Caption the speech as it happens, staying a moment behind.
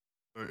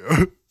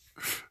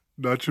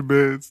Nacho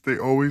Mans, they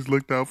always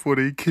looked out for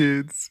their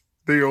kids.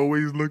 They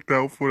always looked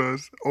out for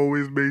us.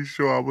 Always made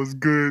sure I was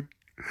good.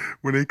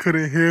 When they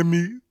couldn't hear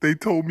me, they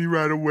told me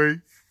right away.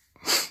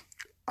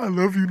 I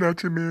love you,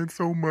 Nacho Man,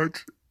 so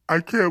much. I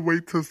can't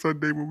wait till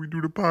Sunday when we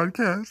do the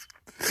podcast.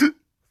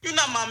 You're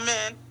not my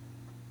man.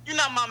 You're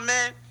not my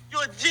man.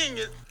 You're a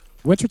genius.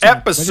 When's your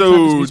time? When's your time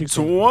this Episode music's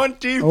on?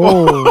 24.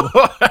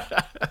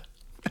 Oh,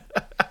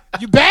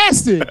 you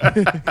bastard!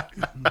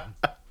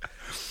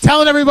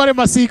 Telling everybody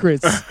my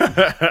secrets.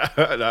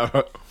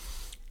 No.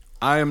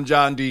 I am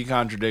John D.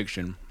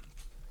 Contradiction.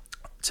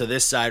 To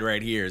this side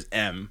right here is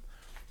M.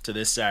 To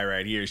this side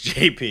right here is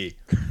JP.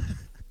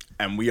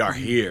 And we are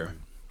here.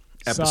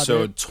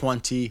 Episode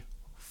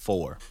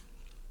 24.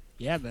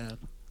 Yeah, man.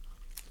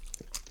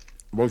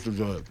 Most of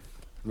good.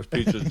 This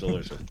pizza's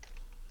delicious.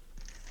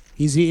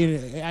 He's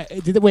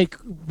eating. Wait,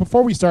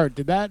 before we start,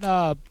 did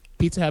that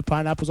pizza have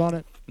pineapples on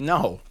it?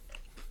 No.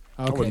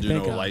 I Okay, wouldn't do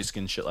thank no God. light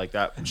skin shit like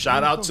that.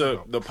 Shout out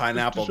to the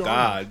pineapple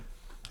god,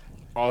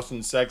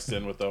 Austin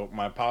Sexton, with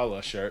my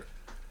Paula shirt.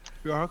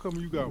 Yo, how come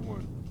you got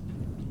one?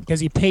 Because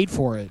he paid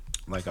for it.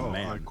 Like a All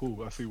man. right,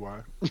 cool. I see why.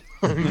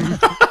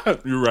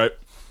 You're right.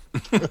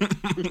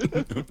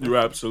 You're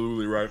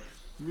absolutely right.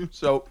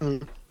 So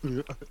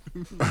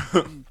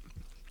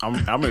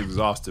I'm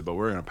exhausted, but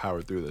we're gonna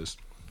power through this.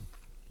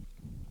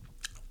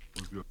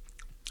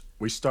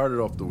 We started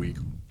off the week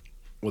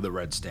with a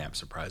red stamp,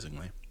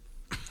 surprisingly.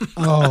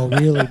 Oh,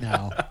 really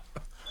now?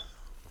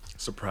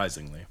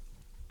 Surprisingly.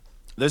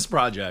 This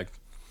project.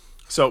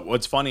 So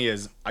what's funny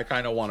is I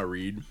kind of want to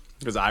read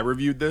because I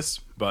reviewed this,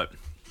 but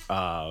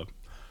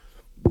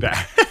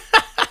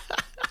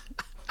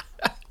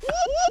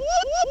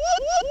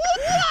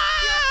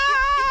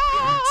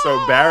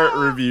so Barrett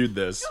reviewed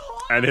this,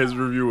 and his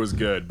review was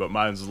good, but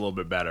mine was a little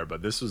bit better.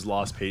 But this was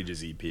Lost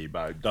Pages EP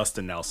by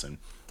Dustin Nelson.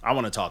 I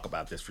want to talk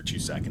about this for 2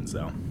 seconds,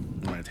 though. I'm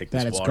going to take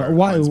this That is water. great.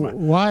 Why? cleanse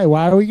my-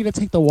 Why are we gonna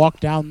take the walk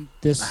down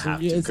this? I have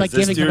to, It's 'cause like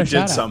this giving him a dude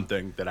shout did out.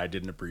 something that I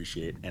didn't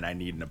appreciate, and I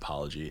need an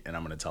apology, and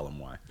I'm going to tell him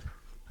why.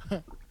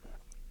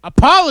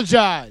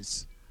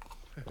 Apologize.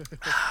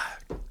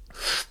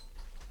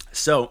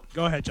 So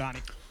Go ahead, Johnny.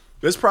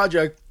 this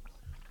project,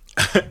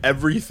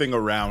 everything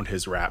around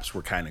his raps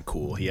were kind of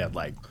cool. He had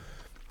like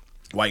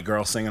white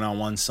girl singing on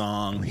one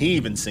song. He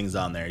even sings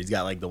on there. He's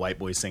got like the white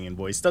boy singing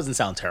voice. Doesn't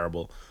sound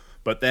terrible.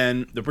 But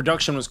then the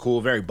production was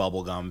cool, very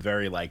bubblegum,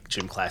 very like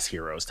Gym Class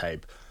Heroes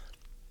type.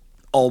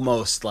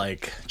 Almost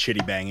like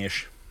Chitty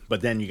Bang-ish.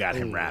 But then you got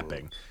him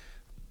rapping.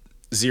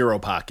 Zero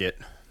pocket.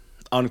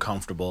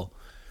 Uncomfortable.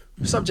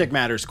 Subject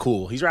matter's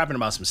cool. He's rapping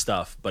about some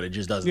stuff, but it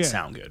just doesn't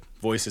sound good.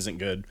 Voice isn't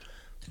good.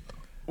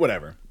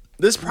 Whatever.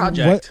 This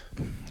project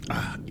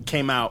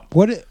came out.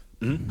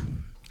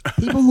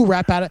 People who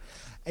rap at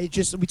it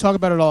just we talk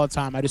about it all the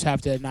time. I just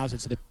have to announce it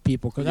to the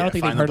people because I Yeah, don't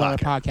think they've find heard the it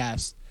on the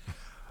podcast.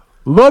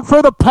 Look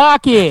for the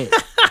pocket.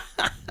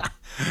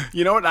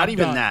 You know what? Not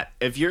even done. that.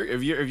 If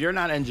you're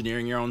not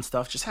engineering your own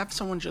stuff, just have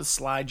someone just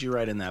slide you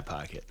right in that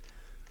pocket.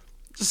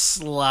 Just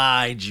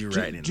slide you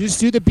right in. Just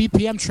do the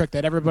BPM trick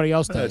that everybody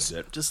else does.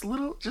 That's it.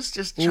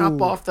 Just chop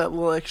off that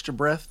little extra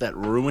breath that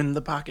ruined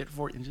the pocket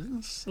for you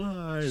and just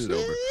slide it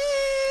over.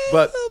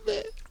 But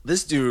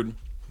this dude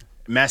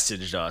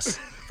messaged us.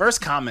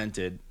 First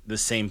commented the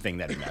same thing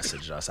that he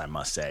messaged us, I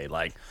must say.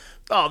 Like,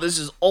 oh, this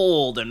is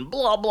old and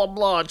blah, blah,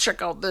 blah.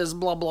 Check out this,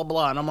 blah, blah,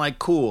 blah. And I'm like,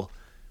 cool.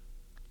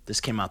 This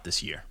came out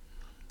this year.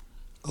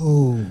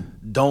 Ooh.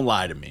 Don't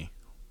lie to me.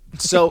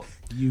 So,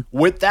 You-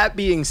 with that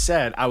being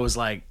said, I was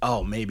like,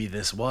 oh, maybe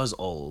this was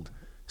old.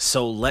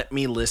 So let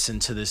me listen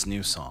to this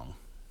new song.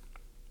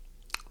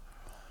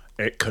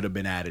 It could have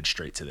been added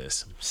straight to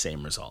this.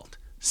 Same result.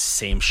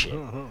 Same shit.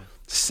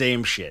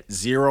 Same shit.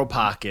 Zero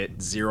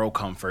pocket, zero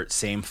comfort,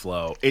 same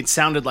flow. It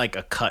sounded like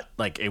a cut,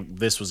 like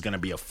this was going to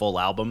be a full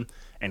album,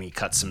 and he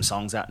cut some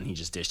songs out and he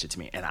just dished it to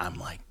me. And I'm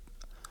like,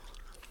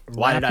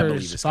 why did I believe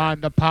Rappers this guy?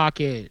 find the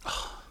pocket.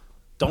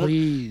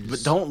 Please.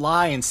 But don't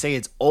lie and say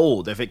it's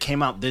old if it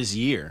came out this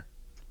year.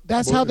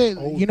 That's What how is they.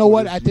 old You know for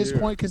what? this At this year?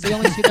 point, because they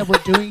only see that we're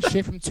doing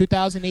shit from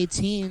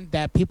 2018,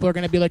 that people are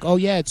gonna be like, "Oh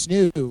yeah, it's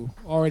new,"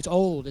 or "It's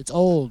old." It's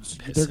old.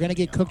 They're gonna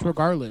get cooked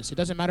regardless. It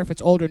doesn't matter if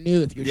it's old or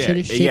new. If your shit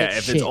is shit, yeah. it's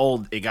If shit. it's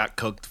old, it got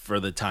cooked for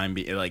the time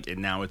being. Like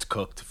now, it's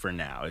cooked for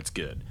now. It's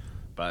good,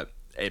 but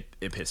it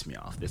pissed me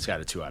off. It's got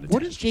a 2 out of 10.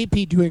 What is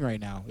JP doing right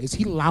now? Is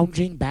he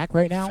lounging back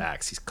right now?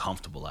 Facts? He's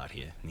comfortable out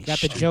here. And he's Got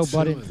the shooting. Joe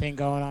Budden thing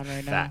going on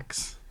right now.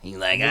 Facts. He's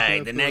like, all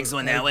right, the next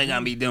one that we're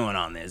gonna be doing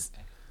on this.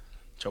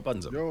 Joe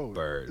Budden's a Yo,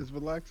 bird. it's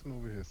relaxing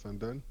over here, son.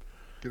 Done.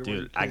 Get away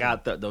Dude, you I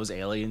can. got those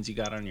aliens you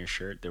got on your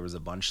shirt. There was a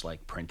bunch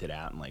like printed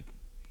out and like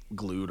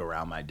glued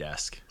around my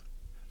desk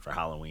for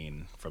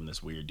Halloween from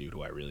this weird dude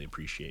who I really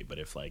appreciate. But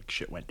if like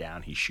shit went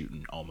down, he's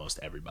shooting almost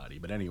everybody.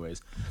 But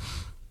anyways,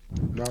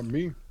 Not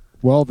me.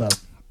 Well though,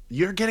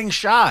 you're getting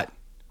shot.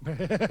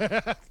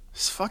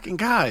 This fucking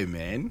guy,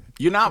 man.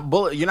 You're not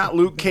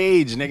Luke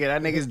Cage, nigga.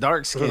 That nigga's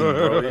dark skinned,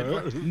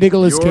 bro.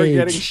 Nicholas You're Cage.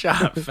 getting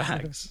shot.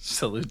 Facts.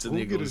 Salute to Who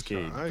get Nicolas a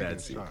Cage. shot? I ain't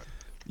Patsy. getting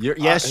shot.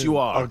 Yes, you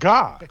are. A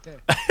guy.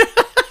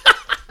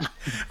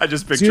 I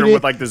just picture Dude, him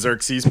with like the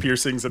Xerxes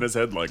piercings in his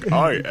head, like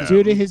I am.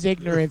 Due to his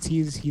ignorance,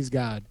 he's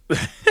God.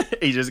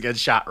 He just gets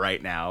shot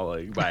right now,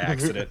 like by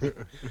accident.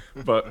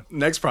 But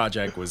next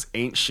project was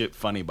Ain't Shit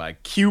Funny by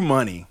Q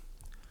Money.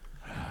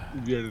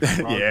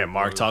 Yeah,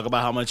 Mark, talk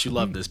about how much you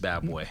love this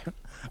bad boy.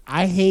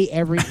 I hate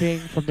everything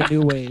from the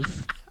new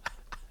wave.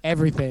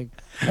 Everything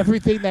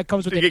that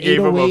comes with He an gave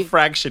him a 808.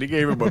 fraction. He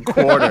gave him a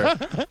quarter,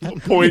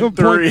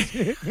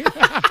 0.3,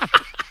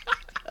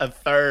 a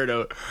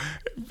third.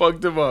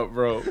 Fucked him up,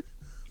 bro.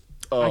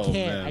 Oh, I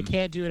man.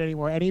 can't do it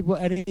anymore. Any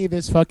of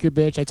this fuck your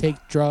bitch. I take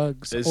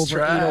drugs It's over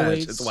trash.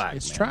 808s. It's whack,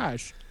 It's man.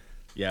 trash.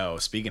 Yo,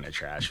 speaking of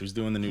trash, who's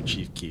doing the new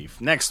Chief Keef?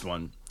 Next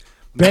one,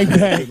 Bang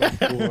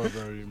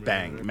bang.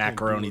 bang,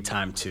 Macaroni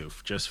Time 2,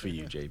 just for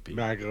you, JP.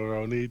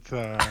 Macaroni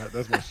time.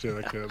 That's my shit.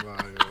 I can't lie.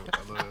 Yo.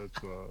 I love that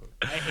song.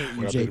 I hate you,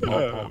 When I think JP.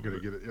 about Paul, gonna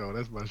get it. Yo,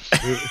 that's my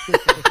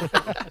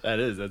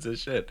shit. That's his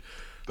shit.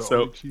 The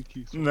So, only Chief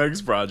Keef song.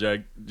 next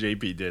project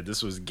JP did.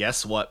 This was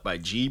Guess What by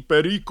G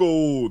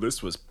Perico.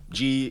 This was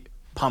G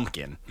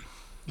Pumpkin.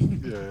 Yeah,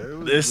 it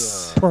was.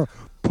 This-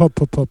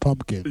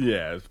 Pumpkin.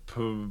 Yeah.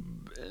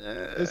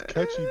 It's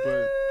catchy,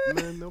 but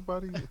man,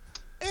 nobody.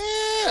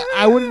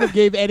 I wouldn't have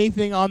gave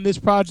anything on this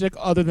project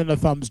other than a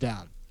thumbs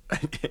down.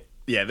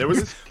 Yeah, there was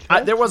It's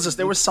there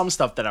catchy. was some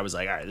stuff that I was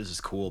like, all right, this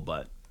is cool,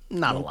 but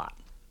not a lot.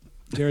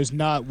 There is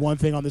not one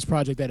thing on this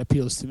project that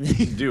appeals to me.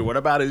 Dude, what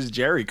about his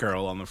Jerry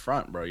curl on the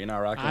front, bro? You're not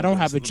rocking. I don't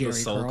have a with Jerry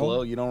Soul curl.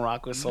 Glow. You don't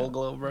rock with Soul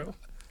Glow, bro.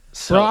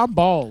 So, Bro, I'm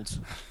bald.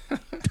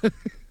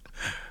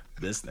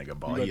 this nigga You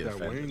ball, got he that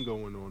offended. Wayne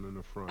going on in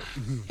the front.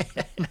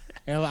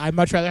 And I'd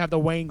much rather have the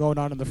Wayne going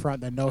on in the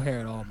front than no hair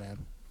at all,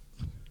 man.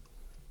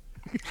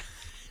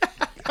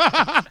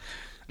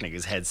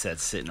 Nigga's headset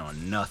sitting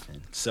on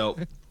nothing. So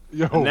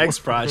Yo, the next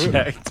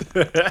project,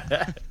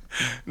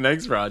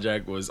 next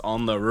project was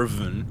on the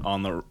run,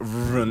 on the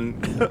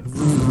run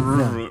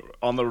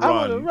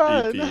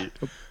EP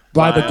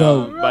By the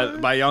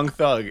goat. by Young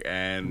Thug,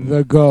 and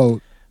The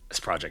goat. this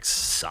project's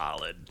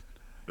solid.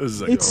 This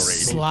is a It great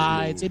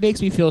slides. It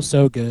makes me feel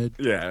so good.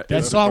 Yeah, That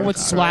it's song with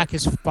fire. Slack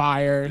is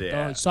fire.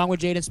 Yeah. The song with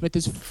Jaden Smith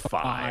is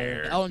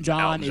fire. Elton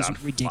John is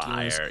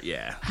ridiculous. Fire.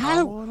 Yeah.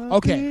 How?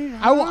 Okay,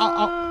 I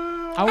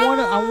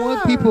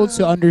want people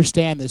to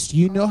understand this. Do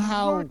you know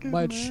how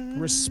much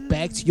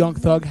respect Young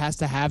Thug has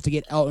to have to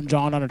get Elton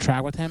John on a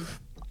track with him?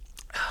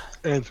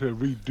 and to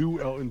redo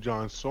Elton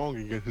John's song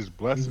and get his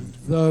blessing.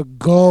 The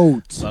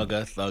GOAT.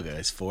 Thugga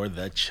is for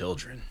the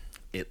children.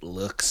 It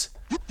looks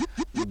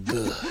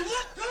good.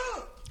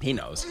 He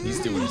knows. He's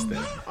doing his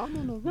thing.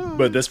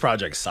 But this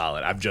project's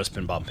solid. I've just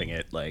been bumping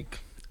it. Like,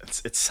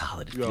 it's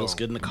solid. It feels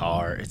good in the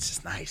car. It's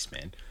just nice,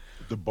 man.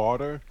 The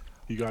Barter,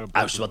 he got a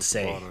I was about to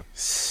say,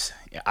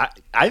 yeah,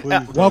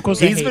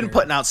 Welcome's a he's been hater.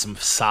 putting out some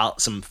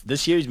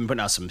this year. He's been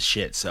putting out some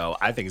shit. So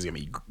I think it's gonna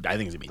be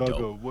dope.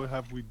 Thugger, what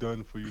have we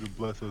done for you to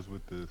bless us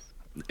with this?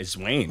 It's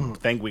Wayne.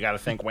 We got to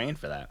thank Wayne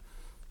for that.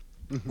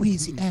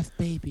 Wheezy F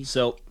baby.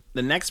 So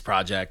the next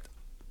project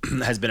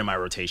has been in my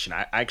rotation.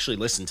 I actually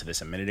listened to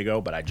this a minute ago,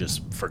 but I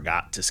just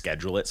forgot to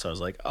schedule it. So I was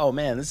like, oh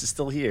man, this is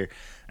still here.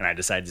 And I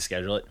decided to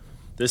schedule it.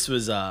 This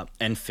was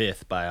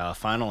N5th by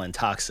Final and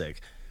Toxic.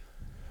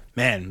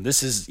 Man,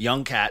 this is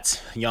young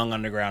cats, young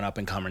underground up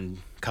and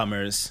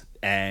comers,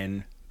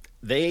 and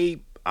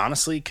they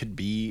honestly could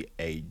be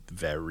a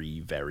very,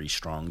 very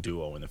strong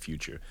duo in the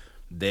future.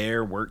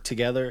 Their work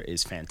together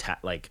is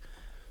fantastic. Like,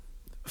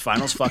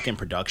 Final's fucking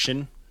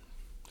production,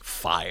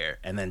 fire.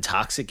 And then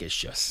Toxic is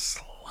just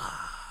slide.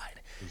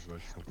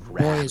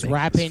 Boy is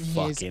rapping his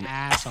fucking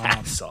ass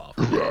off.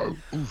 Oh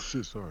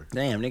shit, sorry.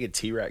 Damn, nigga,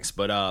 T-Rex.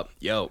 But,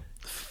 yo,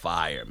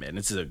 fire, man.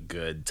 This is a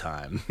good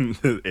time.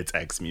 It's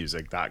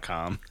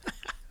xmusic.com.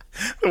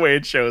 The way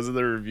it shows in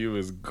the review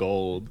is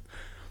gold.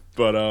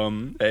 But,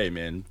 hey,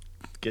 man,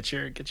 get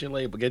your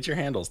label, get your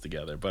handles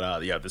together.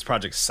 But, yeah, this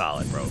project's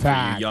solid, bro. For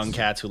Facts. you young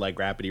cats who like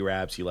rapidy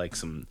raps, you like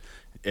some...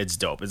 It's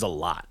dope. It's a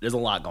lot. There's a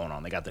lot going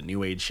on. They got the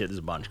new age shit. There's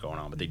a bunch going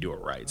on, but they do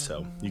it right.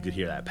 So you could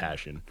hear that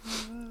passion.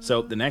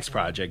 So the next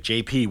project,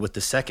 JP, with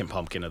the second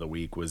pumpkin of the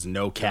week, was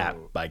No Cap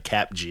by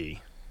Cap G.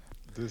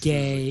 This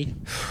Gay.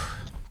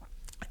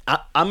 I'm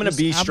going to This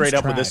be album's straight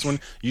up with this trash. one.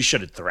 You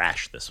should have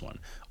thrashed this one.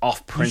 Off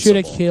You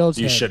principle. shoulda killed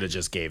You him. should have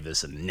just gave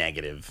this a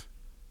negative.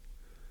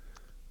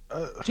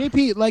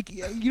 JP, like,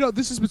 you know,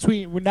 this is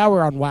between, now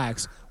we're on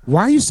wax.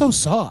 Why are you so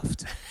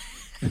soft?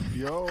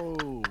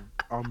 Yo,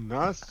 I'm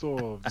not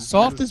soft. This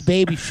Soft is- as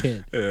baby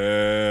shit.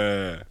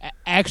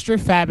 Extra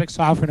fabric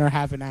softener,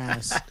 half an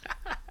ass.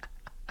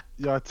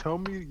 Y'all tell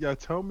me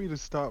to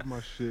stop my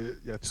shit.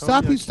 Y'all tell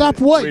Stop me I you, stop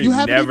can't- what? You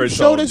haven't even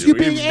showed us you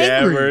being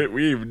angry.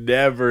 We've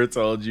never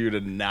told you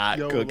to not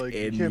Yo, cook like you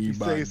anybody. can't be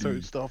saying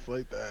certain stuff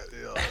like that.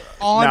 Yo.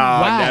 On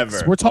Nah, wax.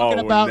 never. We're talking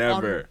Oh, about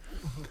never.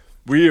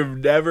 We have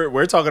never.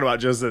 We're talking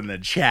about just in the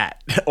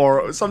chat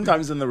or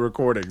sometimes in the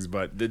recordings,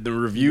 but the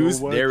reviews. You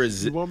know what? There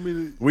is. You want me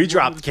to- We you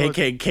dropped want me to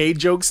start- KKK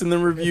jokes in the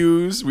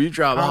reviews. We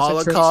dropped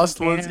Concentration Holocaust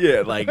ones. camp.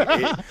 Yeah, like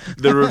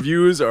the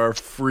reviews are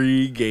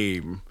free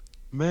game.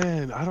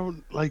 Man, I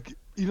don't like.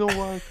 You know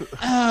why?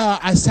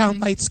 I sound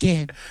light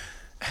skinned.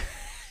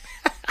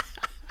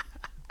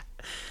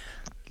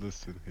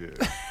 Listen here.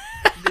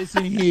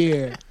 Listen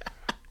here.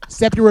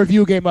 Step your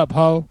review game up,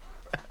 ho.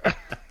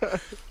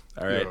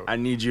 All right, Yo, I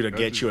need you to get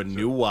that's you a a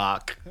new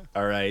wok.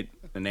 All right,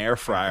 an air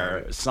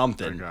fryer, I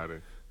something. got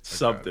it.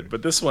 Something.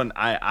 But this one,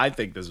 I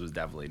think this was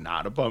definitely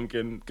not a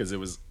pumpkin because it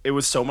was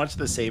so much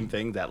the same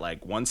thing that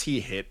like once he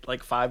hit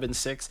like 5 and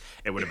 6,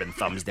 it would have been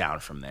thumbs down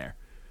from there.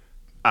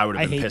 I would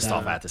have been hate pissed that.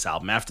 off at this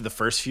album. After the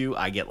first few,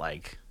 I get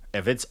like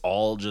if it's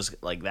all just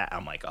like that,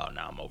 I'm like, oh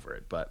no, I'm over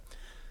it. But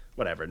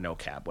whatever, no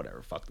cap,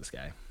 whatever. Fuck this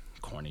guy,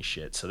 corny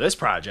shit. So this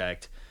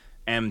project,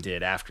 M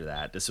did after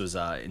that. This was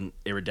in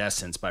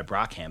Iridescence by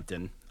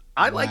Brockhampton.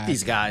 I like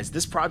these guys.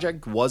 This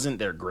project wasn't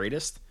their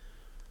greatest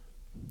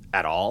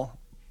at all.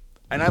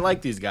 And I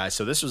like these guys,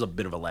 so this was a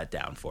bit of a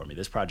letdown for me.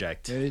 This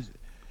project,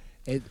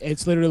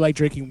 It's literally like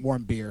drinking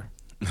warm beer.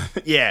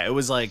 yeah, it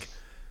was like,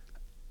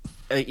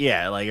 like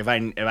if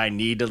I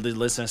need to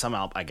listen to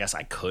something, I guess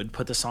I could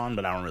put this on,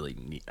 but I don't really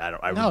need.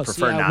 I would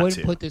prefer I not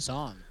wouldn't to. put this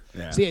on.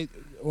 Yeah. See,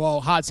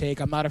 well, hot take.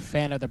 I'm not a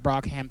fan of the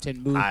Brockhampton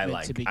movement I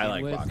like to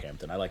begin with.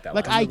 Brockhampton. I like that.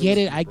 Like last I one. get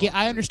it.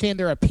 I understand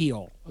their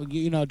appeal.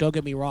 You know, don't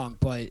get me wrong,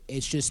 but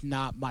it's just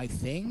not my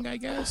thing. I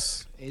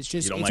guess it's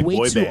just You don't it's like way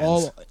boy too bands.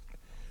 all.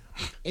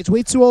 It's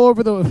way too all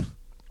over the.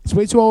 It's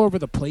way too all over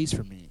the place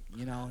for me.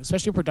 You know,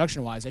 especially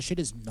production wise, that shit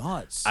is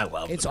nuts. I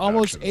love the It's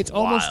almost. production. It's It's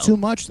almost wild. too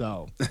much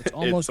though. It's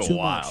almost it's too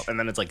wild. much. And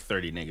then it's like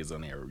 30 niggas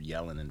on there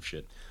yelling and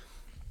shit.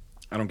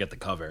 I don't get the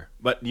cover,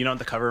 but you know what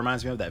the cover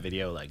reminds me of? That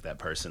video, like that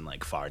person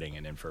like farting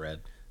in infrared.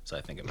 So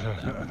I think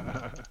about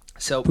that.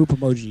 So Poop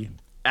emoji.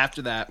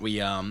 after that,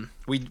 we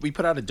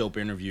put out a dope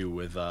interview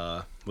with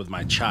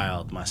my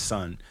child, my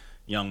son,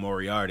 young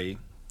Moriarty.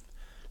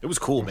 It was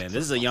cool, man.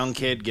 This is a young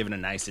kid giving a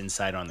nice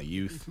insight on the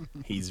youth.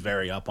 He's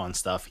very up on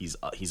stuff. He's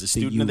a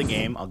student of the youth.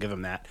 game. I'll give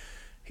him that.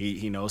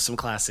 He knows some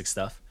classic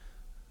stuff.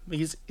 But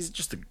he's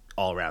just an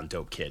all around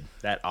dope kid.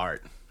 That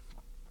art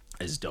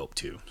is dope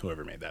too.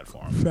 Whoever made that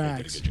for him, they did a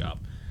Facts. good job.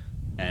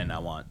 And I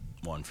want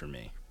one for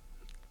me,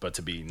 but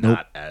to be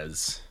not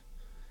as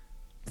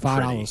pretty,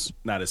 $5.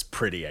 not as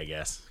pretty, I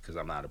guess, because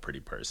I'm not a pretty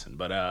person.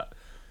 But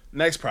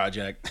next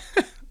project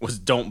was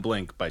 "Don't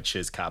Blink" by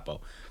Chiz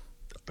Capo.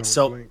 Don't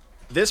So blink.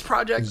 this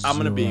project, I'm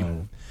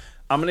Zero.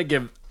 gonna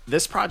give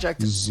this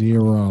project.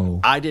 Zero.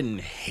 I didn't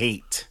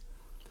hate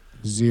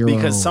Zero.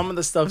 because some of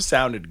the stuff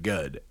sounded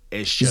good.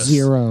 It's just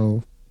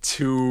Zero.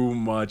 too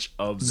much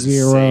of the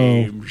Zero.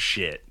 same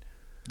shit.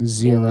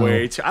 Zero.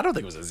 Way too. I don't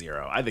think it was a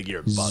 0. I think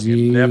you're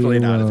bugging. Definitely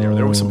not a 0.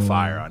 There was some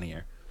fire on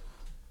here.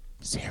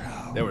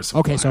 Zero. There was some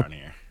Okay, fire so on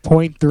here.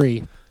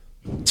 0.3.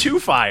 2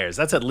 fires.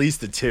 That's at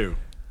least a 2.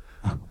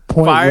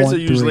 0.13. Fires are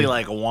usually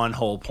like 1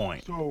 whole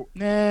point. So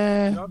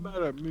Nah. y'all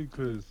mad at me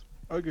because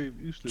I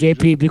gave used to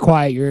JP, be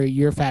quiet.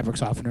 You're a fabric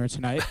softener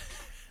tonight.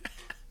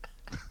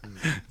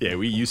 Yeah,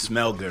 you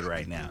smell good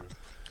right now.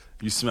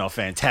 You smell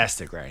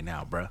fantastic right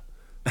now, bruh.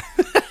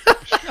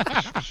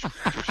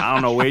 I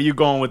don't know where you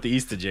going with the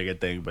Easter Jigger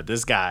thing, but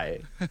this guy,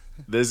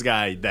 this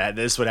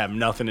would have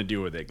nothing to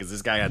do with it because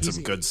this guy had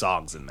some good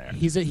songs in there.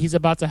 He's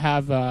about to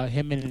have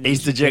him and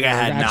Easter Jigger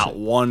had not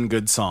one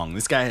good song.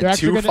 This guy They're had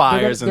actually 2 gonna,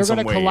 fires they're and some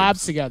gonna waves.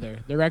 collab together.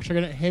 They're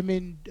actually gonna him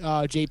and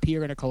JP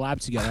are gonna collab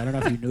together. I don't know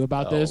if you knew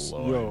about this,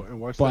 Lord. Yo, and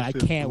watch but that I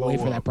shit can't blow wait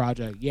for up. that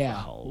project.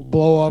 Yeah, Oh.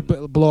 blow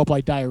up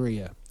like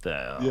diarrhea.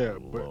 Yeah,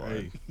 but Lord.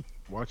 hey,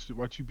 watch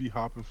you be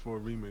hopping for a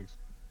remix.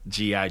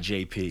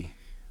 GIJP.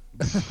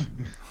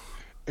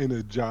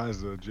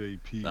 Energizer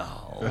JP.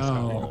 Oh, That's how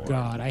we Oh know.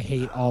 God, I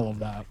hate all of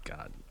that.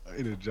 God.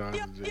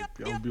 Energizer JP.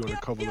 I'm gonna be on the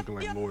cover looking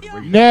like Lord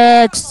Ray.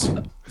 Next,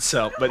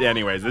 So, but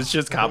anyways, it's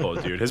just Capo,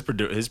 dude. His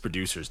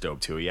producer's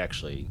dope too. He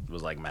actually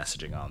was like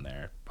messaging on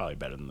there, probably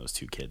better than those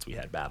 2 kids we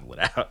had battle it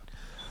out.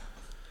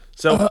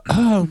 So,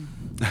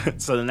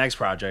 so the next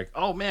project.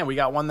 Oh man, we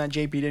got one that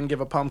JP didn't give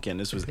a pumpkin.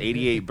 This was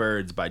 88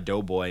 Birds by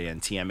Doughboy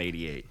and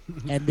TM88.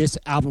 and this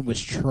album was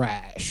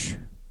trash.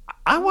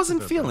 I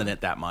wasn't feeling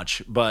it that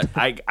much, but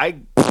I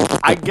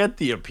get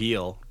the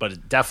appeal,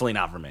 but definitely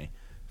not for me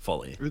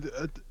fully. It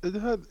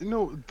had,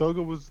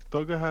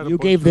 Thugger had. You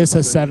bunch gave of this a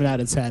things. 7 out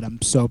of 10.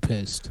 I'm so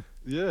pissed.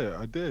 Yeah,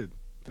 I did.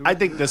 I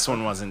think this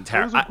one wasn't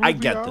terrible. was a I groovy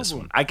get this album.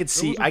 one. I could It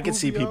see was a I could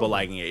see groovy people album.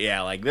 liking it.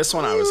 Yeah, like this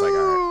one I was like, all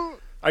right.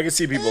 I could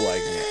see people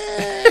liking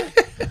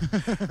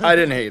it. I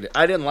didn't hate it.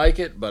 I didn't like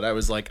it, but I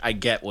was like, I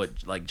get what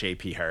like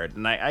JP heard,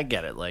 and I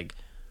get it. Like,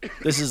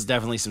 this is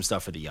definitely some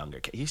stuff for the younger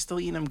kid. You still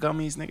eating them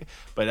gummies, nigga?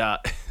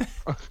 But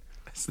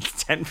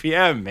it's 10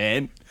 p.m.,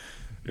 man.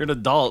 You're an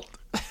adult.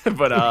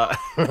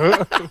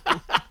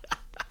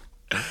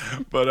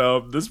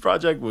 But this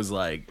project was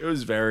like, it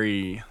was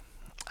very.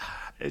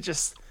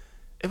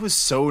 It was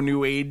so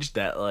new age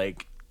that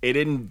like it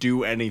didn't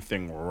do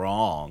anything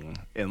wrong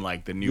in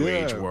like the new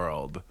age Yeah.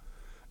 world.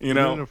 You It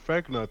know? didn't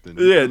affect nothing.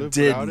 You Yeah, can it live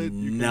did without it.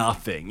 You can-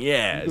 nothing.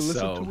 Yeah, You can listen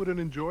so to it and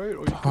enjoy it, or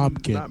you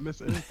Pumpkin. can not miss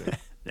anything.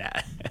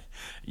 yeah,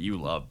 you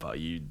love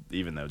you.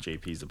 Even though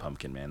JP's a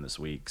pumpkin man this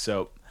week.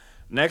 So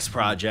next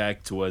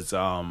project was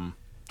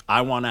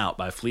 "I Want Out"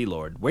 by Flea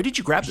Lord. Where did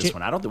you grab this Shit.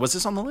 one? I don't. Was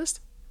this on the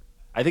list?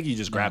 I think you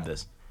just grabbed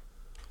this.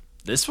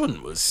 This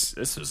one was.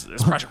 This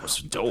project was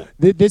dope.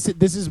 This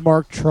is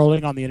Mark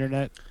trolling on the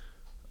internet.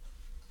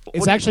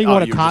 It's What- actually oh,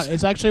 one of you're Con. just-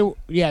 It's actually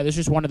This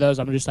is one of those.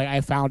 I'm just like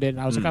I found it and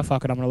I was like, oh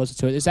fuck it, I'm gonna listen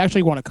to it. It's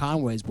actually one of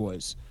Conway's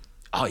boys.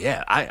 Oh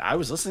yeah, I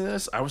was listening to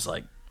this. I was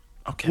like,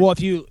 okay. Well, if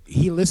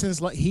he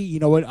listens like you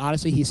know what?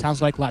 Honestly, he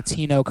sounds like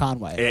Latino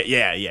Conway.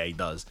 Yeah, he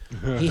does.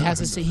 He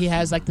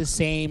has like the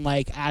same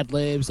like ad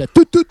libs that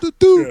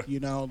do, you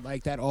know,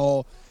 like that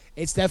all.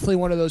 It's definitely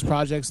one of those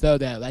projects though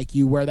that like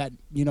you wear that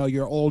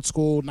your old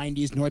school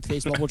 '90s North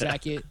Face bubble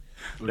jacket.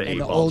 The And the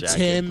eight-ball old jacket.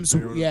 Tims,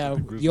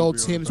 the old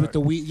Tims with the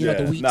wheat,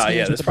 the wheat Tims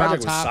with this the brown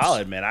project was tops.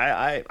 solid, man.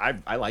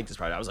 I like this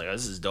project. I was like, oh,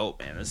 this is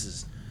dope, man.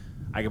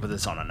 I could put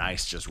this on a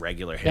nice, just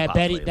regular hip hop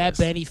playlist.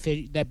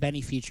 That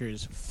Benny feature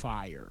is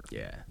fire.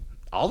 Yeah,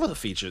 all of the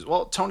features.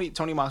 Well, Tony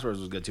Moxworth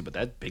was good too, but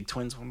that Big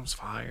Twins one was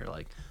fire.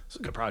 Like, this was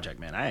a good project,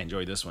 man. I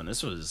enjoyed this one.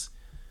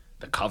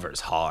 The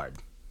cover's hard.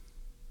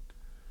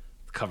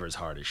 The cover's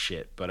hard as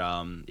shit, but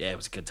yeah, it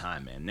was a good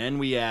time, man. And then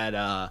we had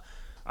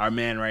our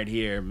man right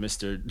here,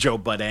 Mr. Joe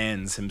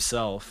Budans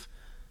himself.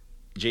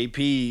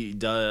 JP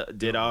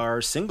did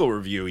our single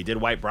review. He did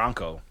White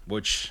Bronco,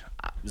 which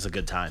was a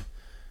good time.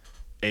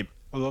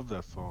 I love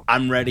that song.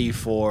 I'm ready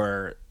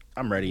for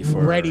a new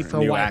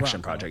White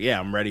action Bronco. project. Yeah,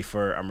 I'm ready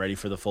for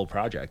the full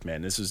project,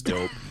 man. This is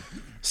dope.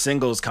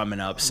 Singles coming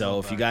up, so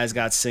if you guys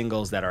got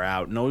singles that are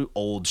out, no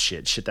old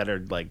shit that are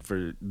like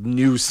for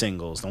new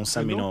singles. Don't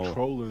send me no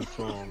trolling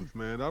songs,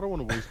 man. I don't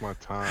want to waste my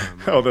time.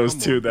 oh Like, those I'm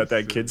two on that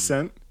this kid shit.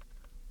 sent.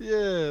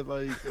 Yeah,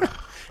 like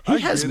He I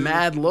has get it.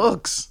 mad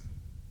looks.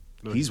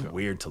 No, He's he don't.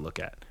 weird to look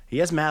at. He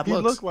has mad He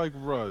looks. looked like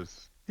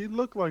Russ.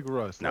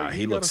 Nah, Like,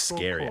 he got looks a song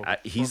scary. called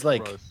He's Fuck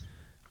like- Russ.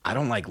 I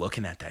don't like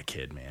looking at that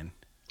kid, man.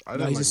 I No,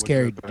 didn't he's a like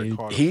scary looking at that dude.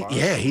 Carter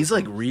Five He's song.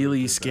 like really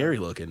Did that. scary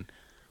looking.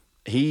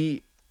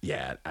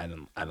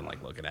 I don't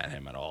like looking at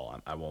him at all.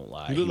 I won't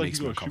lie. He He looked like makes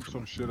he's me gonna shoot uncomfortable.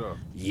 some shit up.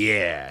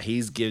 Yeah,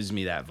 he gives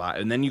me that vibe.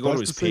 And then you go to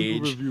That's his the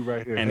single page, review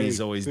right here. and Hey, he's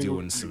always single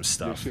doing review. some This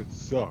stuff. shit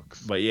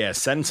sucks. But yeah,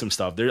 send some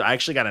stuff. I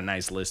actually got a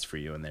nice list for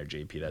you in there,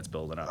 JP. That's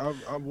building up.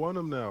 I want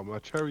him now. My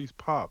cherries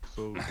pop.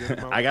 So get him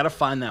out. I gotta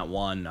find that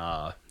one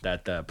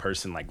that the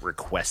person like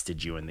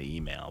requested you in the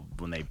email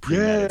when they Yeah,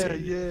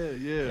 premeditated.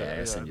 yeah.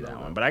 I send you I that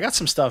know one. But I got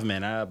some stuff,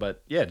 man.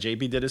 But yeah,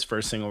 JP did his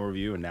first single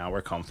review, and now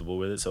we're comfortable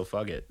with it, so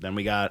fuck it. Then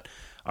we got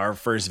our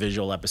first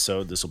visual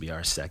episode. This will be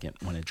our second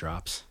when it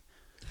drops.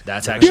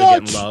 That's actually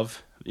getting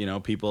love.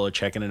 People are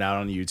checking it out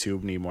on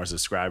YouTube. Need more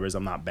subscribers.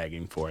 I'm not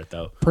begging for it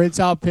though. Prints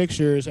out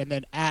pictures and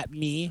then at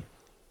me,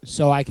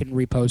 so I can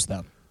repost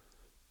them.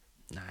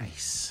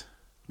 Nice,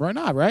 Why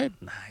not? Right?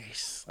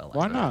 nice. I like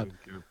Why that. not?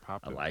 Get it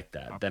popped I up. like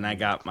that. Pop Then it I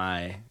up. got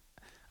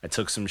I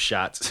took some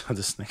shots. I'm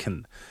just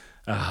thinking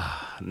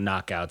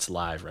knockouts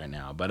live right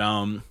now. But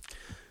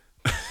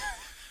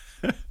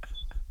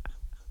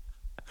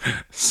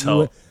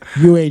so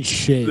You ain't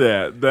shit.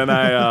 yeah, then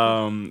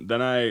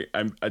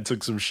I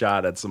took some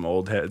shot at some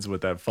old heads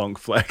with that Funk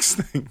Flex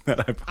thing that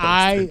I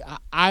posted.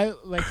 I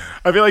like.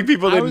 I feel like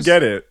people I didn't was-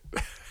 get it.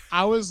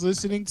 I was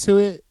listening to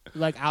it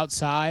like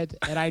outside,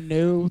 and I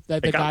knew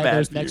that the It got guy bad that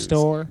was next views.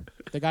 door,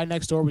 the guy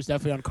next door was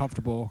definitely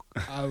uncomfortable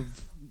of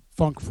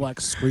Funk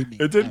Flex screaming.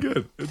 It did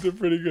good. It did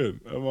pretty good.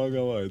 I'm not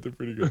gonna lie, it did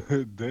pretty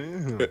good.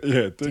 Damn. Yeah,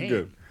 it did Damn.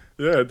 good.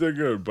 Yeah, it did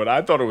good. But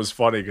I thought it was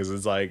funny because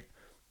it's like,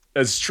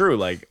 it's true.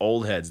 Like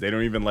old heads, they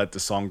don't even let the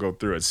song go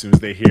through. As soon as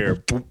they hear,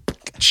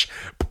 boop,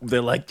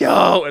 they're like,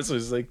 "Yo!" And so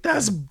it's like,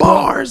 "That's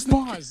bars."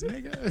 Pause,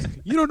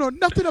 nigga. You don't know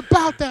nothing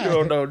about that. You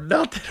don't know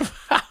nothing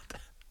about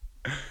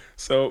that.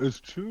 So It's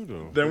true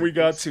though. then we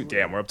got It's to true.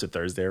 damn. We're up to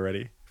Thursday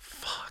already.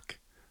 Fuck,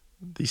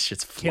 these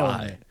shits Killing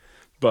fly. it.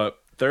 But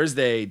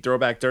Thursday,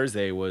 Throwback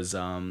Thursday was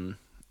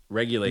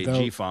Regulate Go.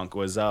 G Funk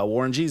was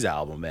Warren G's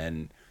album,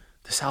 and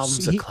this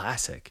album's See, a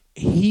classic.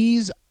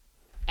 He's,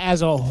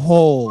 as a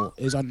whole,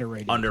 is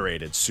underrated.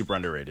 Underrated, super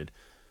underrated,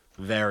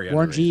 very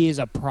Warren underrated. G is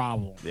a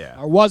problem. Yeah.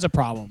 Or was a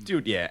problem.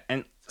 Dude, yeah,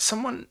 and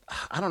someone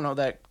I don't know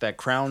that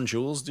Crown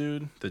Jewels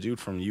dude, the dude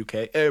from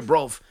UK. Hey,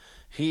 bro,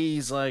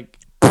 he's like.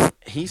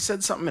 He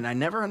said something, and I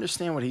never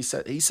understand what he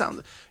said. He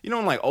sounds,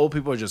 when like old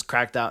people are just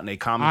cracked out and they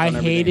comment I on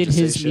everything. and hated just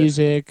say his shit.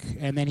 music,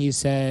 and then he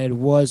said,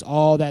 "Was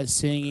all that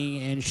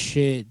singing and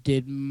shit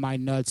did my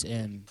nuts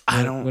in?"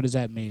 I don't- What does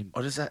that mean?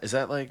 What is that? Is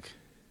that like?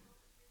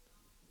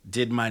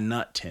 Did my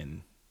nut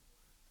tin?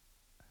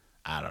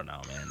 I don't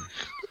know, man.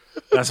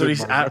 That's what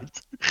he's. Yeah,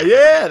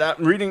 that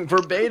I'm reading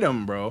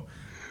verbatim, bro.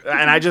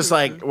 And I just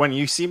like when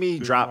you see me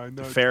drop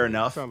fair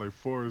enough. Sound like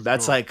Forrest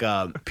That's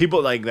Gump. like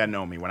people like that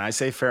know me. When I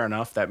say fair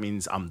enough, that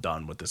means I'm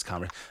done with this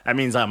conversation. That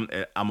means I'm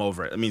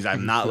over it. It means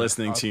I'm not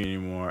listening to you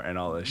anymore and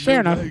all this shit. Fair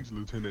enough. Thanks,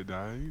 Lieutenant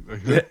Dine.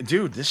 Like,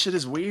 Dude, this shit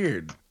is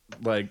weird.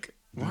 Like,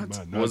 what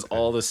my nut was tin.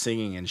 all the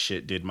singing and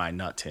shit did my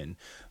nut tin?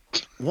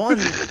 One,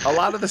 a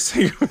lot of the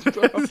singing.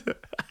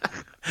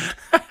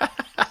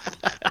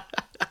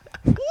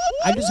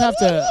 I just have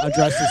to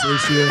address this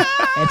issue.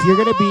 If you're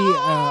gonna be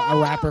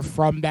a rapper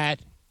from that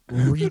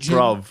region,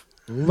 Bruv,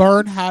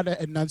 learn how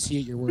to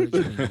enunciate your words,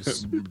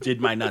 please. did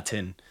my nut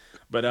tin.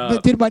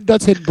 But Did my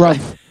nuts in, bruv?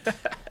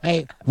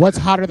 Hey, what's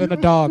hotter than a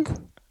dog?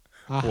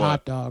 A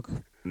hot dog.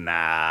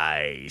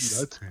 Nice.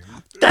 That's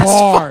That's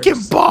Bars.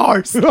 fucking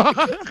bars.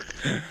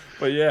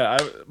 But yeah,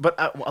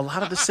 a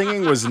lot of the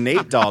singing was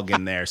Nate Dogg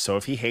in there. So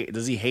if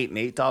does he hate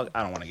Nate Dogg?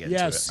 I don't want to get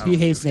Yes, into it.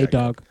 he hates Nate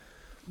Dogg.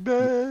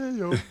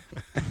 Damn.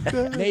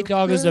 Nate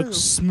Dogg is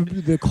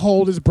the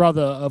coldest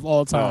brother of all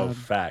Oh, time.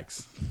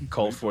 facts.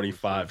 Colt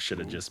 45 should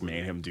have just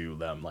made him do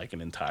them like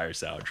an entire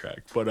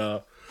soundtrack.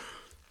 But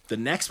the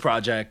next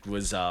project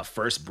was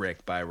First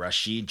Brick by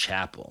Rashid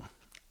Chappell.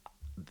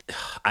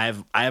 I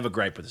have a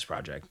gripe with this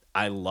project.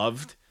 I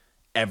loved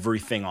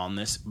everything on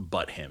this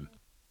but him.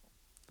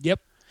 Yep.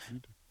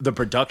 The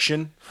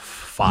production,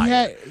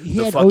 fire. He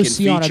The had fucking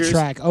OC on a features,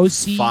 track.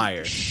 OC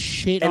fire.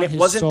 shit And on it his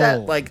wasn't soul.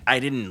 that like I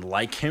didn't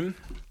like him.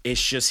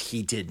 It's just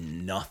he did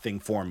nothing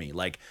for me.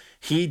 Like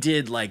he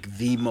did like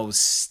the most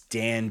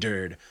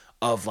standard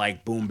of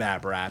like boom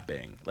bap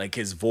rapping. Like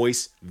his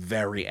voice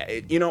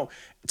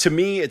to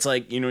me it's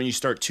like when you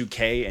start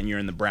 2K and you're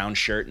in the brown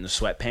shirt and the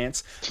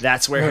sweatpants,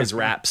 that's where his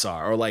raps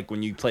are. Or like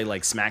when you play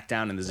like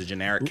SmackDown and there's a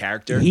generic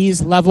character.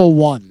 He's level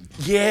 1.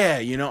 Yeah,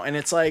 and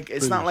it's like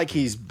it's not like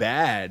he's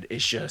bad.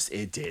 It's just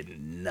it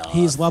did nothing.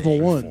 He's level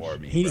 1. for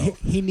me, He bro.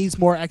 he needs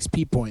more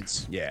XP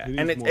points. Yeah, He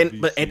and needs it,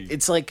 more but VC.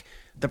 it's like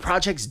the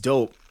project's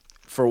dope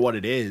for what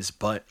it is.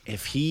 But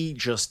if he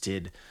just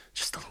did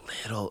just a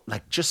little,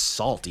 like just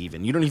salt,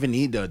 even you don't even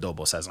need the adobo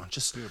sazon,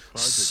 just project,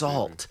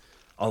 salt,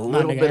 a Nah,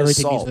 little nigga, bit of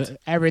everything salt.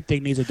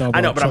 everything needs a double.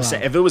 I know, but I'm Chill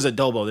saying out. if it was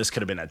adobo, this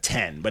could have been a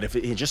 10. But if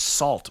it just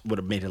salt would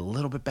have made it a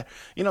little bit better.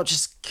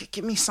 Just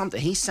give me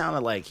something. He sounded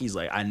like he's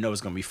like, I know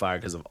it's gonna be fire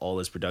because of all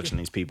this production,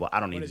 these people. I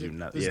don't need to do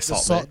nothing. Yeah,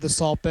 salt. The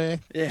salt bay.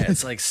 Yeah,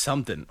 it's like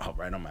something. Oh,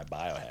 right on my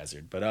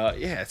biohazard. But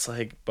yeah, it's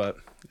like, but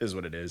it is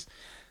what it is.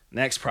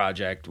 Next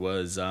project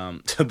was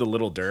the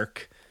Little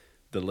Dirk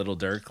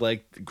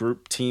like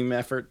group team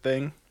effort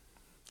thing.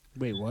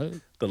 Wait, what?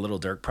 The Little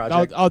Dirk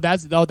project.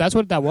 That's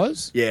what that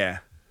was. Yeah.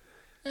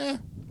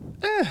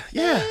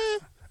 Yeah.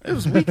 It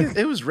was weak.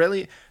 It was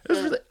really.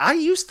 I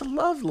used to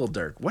love Lil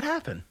Durk. What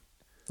happened?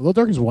 Lil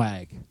Durk is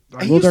wag.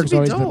 He Lil used to Durk's be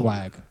always dope. been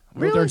wag.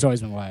 Really? Lil Durk's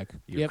always been wag.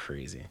 You're Yep.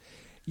 crazy.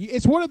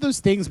 It's one of those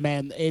things,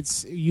 man.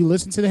 It's you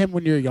listen to him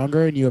when you're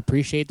younger and you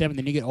appreciate them, and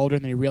then you get older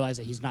and then you realize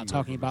that he's not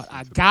talking about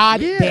a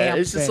goddamn Yeah,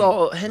 it's just thing.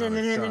 all.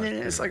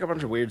 It's like a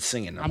bunch of weird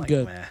singing. I'm like,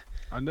 good. Meh,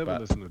 I never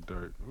But- listened to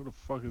Dirk. Who the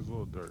fuck is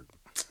Lil Durk?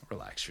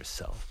 relax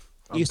yourself.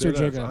 I'm Easter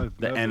deadass, Jigga. I've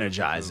The never listened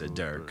to Energizer Lil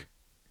Dirk.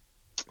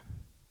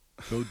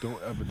 No,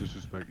 don't ever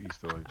disrespect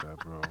Easter like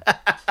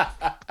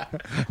that,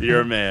 bro.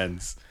 Your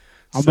man's.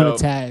 I'm So, gonna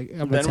tag. I'm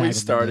gonna Then tag we him in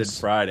started this.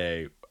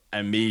 Friday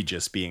and me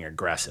just being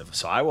aggressive.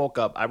 So I woke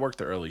up. I worked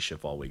the early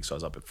shift all week, so I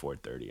was up at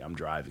 4:30. I'm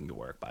driving to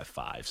work by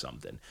 5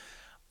 something.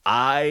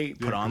 I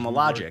put Yeah, on 'cause the we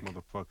Logic.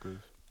 work, motherfuckers.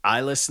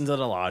 I listened to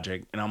the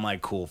Logic, and I'm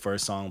like, cool,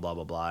 first song, blah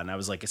blah blah. And I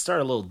was like, it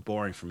started a little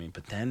boring for me,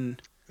 but then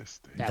It's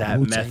the- That that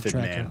Wu-Tang Method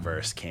track, Man huh?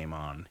 verse came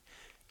on,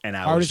 and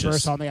I Hardest was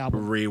just verse on the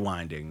album.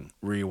 rewinding,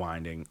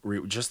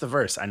 just the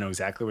verse. I know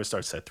exactly where it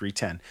starts at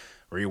 3:10,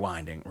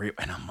 rewinding,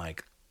 and I'm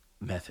like,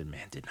 Method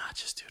Man did not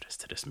just do this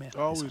to this man. I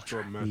on his always own thought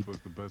track. Meth was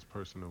the best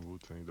person in Wu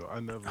Tang, though.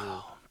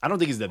 I don't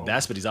think he's the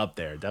best, but he's up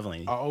there,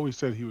 definitely. I always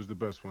said he was the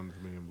best one for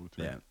me in Wu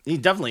Tang. Yeah, he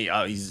definitely.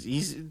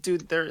 He's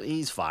dude.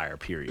 He's fire.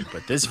 Period.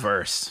 But this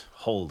verse,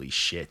 holy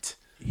shit.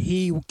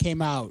 He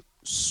came out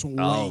swinging.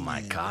 Oh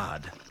my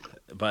god.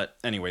 But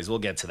anyways, we'll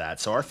get to that.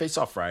 So our Face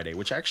Off Friday,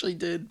 which actually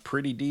did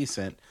pretty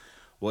decent,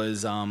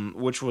 was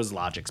which was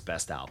Logic's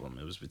best album.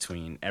 It was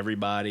between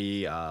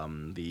Everybody,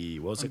 the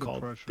what was it Under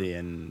called? Pressure. The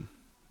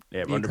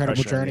Under Incredible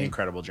Pressure, Journey. The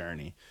Incredible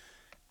Journey.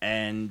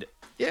 And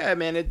yeah,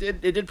 man, it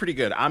did pretty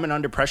good. I'm an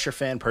Under Pressure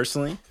fan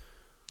personally,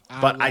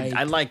 but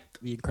I liked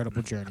the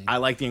Incredible Journey. I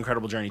like the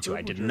Incredible Journey too.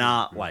 I did Incredible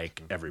not Journey.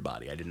 like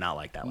Everybody. I did not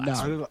like that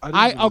last No. one. I didn't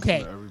I even listen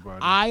okay. to everybody.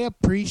 I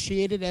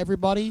appreciated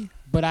everybody,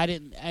 but I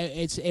didn't.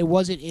 It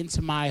wasn't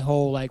into my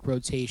whole like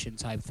rotation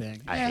type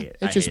thing. I Yeah, hate it.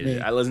 It's just hated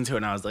me. it. I listened to it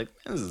and I was like,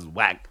 this is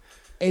whack.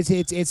 It's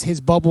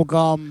his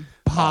bubblegum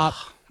pop.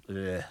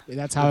 Ugh.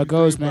 That's If how you it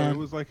goes, think about man. It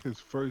was like his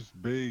first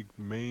big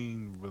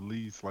main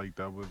release, like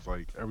that was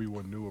like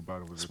everyone knew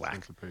about it. Was Swag.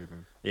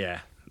 anticipating. Yeah,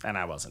 and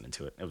I wasn't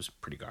into it. It was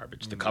pretty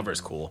garbage. The cover's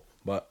cool,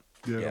 but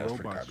Yeah, yeah, it was the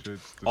pretty robot garbage. shit.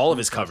 the All of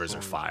his Suicide covers are Song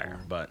was fire,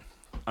 cool. but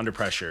Under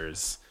Pressure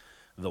is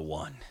the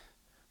one. He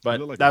But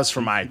looked like that a was for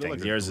three- my he looked thing.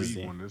 like a Yours is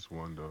three the on this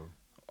one though.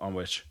 on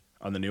which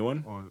on the new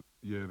one. On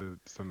the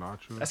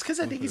Sinatra. That's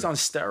because I think he's on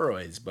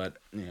steroids, but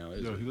you know,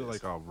 Yo, he looked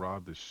like I'll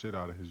rob the shit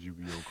out of his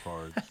Yu-Gi-Oh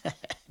cards.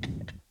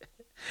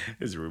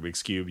 his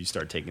Rubik's cube. You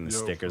start taking the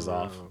Yo, stickers for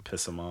off, real.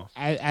 piss him off.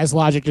 As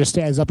Logic just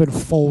stands up and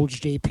folds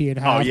JP in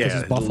Oh half because yeah,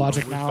 he's buff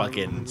Logic now.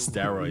 fucking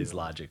steroids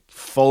Logic.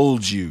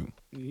 Fold you.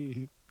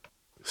 Logic,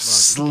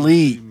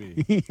 Sleep.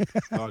 come see me.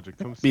 Logic,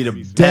 come Be see the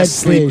me. Dead best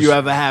sleep fish. you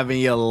ever have in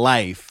your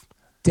life.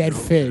 Dead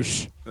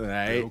fish. All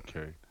right.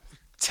 Okay.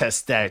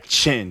 Test that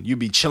chin. You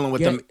be chilling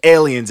with Get- them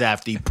aliens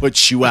after he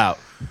puts you out.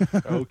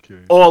 Okay.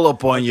 All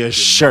up on your Get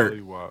shirt.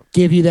 mollywop.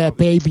 Give you that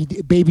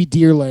baby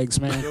deer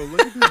legs, man. Yo, look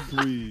at this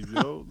breathe,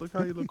 yo. Look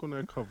how you look on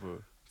that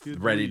cover. He a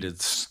Ready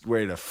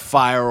dweeb. to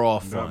fire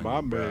off Not on my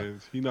you, bro.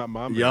 man. He not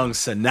my man. Young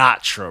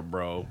Sinatra,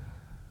 bro.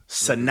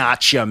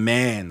 Sinatra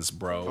Mans,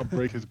 bro. I'll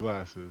break his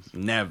glasses.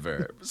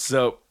 Never.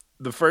 So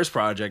the first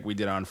project we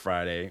did on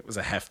Friday was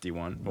a hefty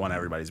one, the one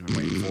everybody's been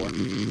waiting for.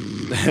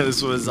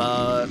 This was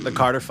the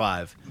Carter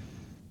 5.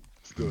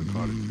 Still a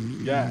Carter.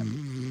 Yeah.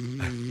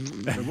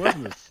 It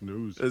wasn't a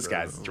snooze. This bro.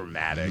 guy's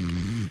dramatic.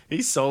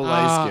 He's so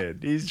light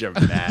skinned. He's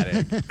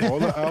dramatic. All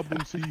the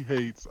albums he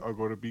hates are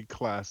going to be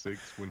classics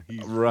when he's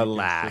sitting on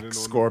Relax. the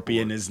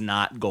Scorpion board. is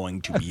not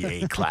going to be a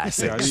Yeah, I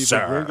classic, didn't even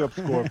sir. bring up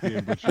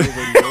Scorpion, but you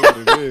already know what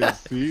it is.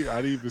 See, I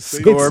didn't even say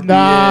Scorpion. It's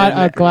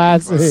not a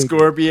classic.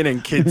 Scorpion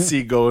and Kid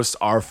See Ghost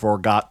are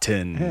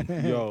forgotten.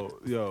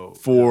 Yo,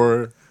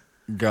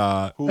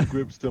 Forgotten. who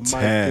grips the mic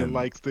 10. and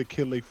likes to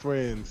kill their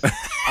friends?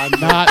 I've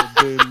Not-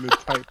 never been the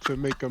type to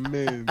make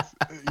amends.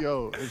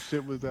 Yo, if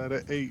shit was at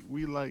an 8,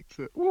 we like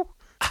to. Woo,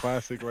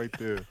 classic right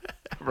there.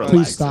 Relax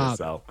Please stop.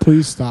 yourself.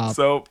 Please stop.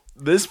 So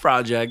this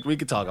project, we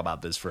could talk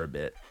about this for a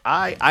bit.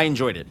 I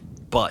enjoyed it,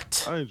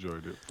 but I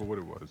enjoyed it for what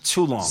it was.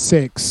 too long.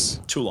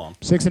 6, Too long.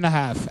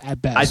 6.5 at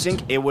best. I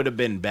think it would have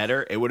been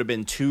better. It would have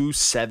been 2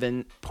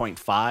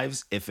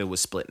 7.5s if it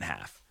was split in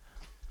half.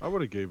 I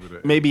would have gave it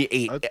an Maybe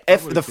 8. I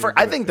If would've the gave it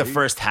I an think the 8.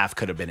 first half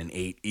could have been an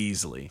 8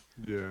 easily.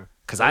 Yeah.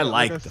 Because I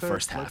Like liked the said-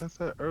 first half. Like I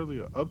said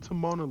earlier, up to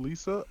Mona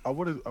Lisa, I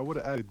would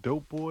have added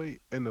Dope Boy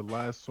in the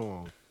last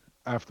song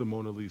after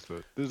Mona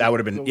Lisa. That would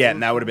have been Yeah,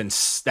 that would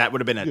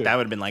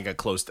have been like a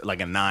close like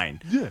a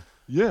 9. Yeah.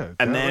 And that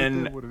right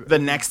then there would've- the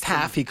next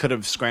half, he could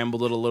have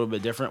scrambled it a little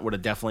bit different. Would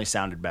have definitely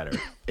sounded better.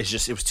 It's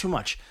just it was too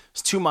much.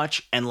 It's too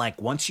much. And like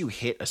once you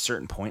hit a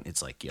certain point,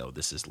 it's like, yo,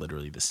 this is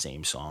literally the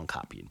same song,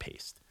 copy and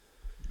paste.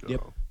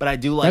 Yep. But I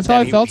do like That's how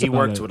that I felt he about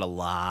worked it. with a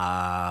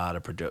lot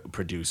of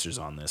producers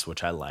on this,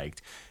 which I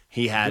liked.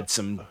 He had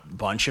some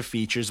bunch of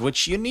features,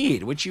 which you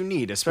need,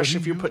 especially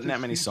if you're putting that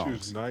many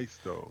songs. Nice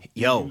though.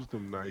 Yo. He used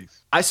them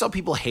nice. I saw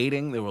people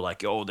hating. They were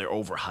like, "Oh, they're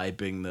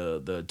overhyping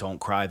the Don't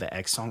Cry, the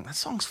X song."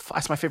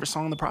 That's my favorite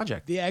song on the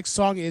project. the X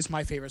song is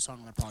my favorite song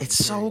on the project.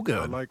 It's so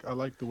good. I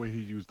like the way he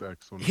used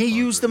X on the He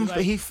used them.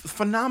 project. He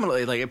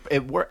phenomenally like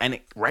it worked. And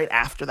right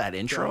after that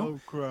intro,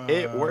 Don't cry.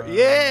 it worked.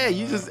 Yeah,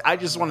 I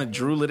just want to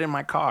drool it in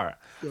my car.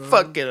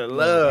 Fucking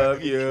love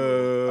I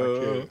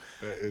you. can't.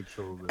 That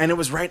intro, man. And it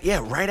was right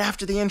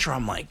after the intro.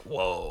 I'm like,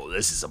 whoa,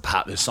 this is a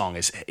pop. This song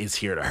is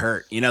here to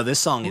hurt. You know, this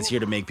song is here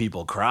to make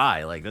people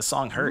cry. Like this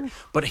song hurt.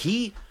 But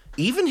his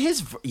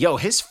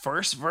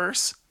first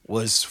verse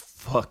was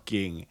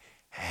fucking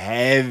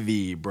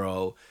heavy,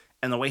 bro.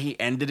 And the way he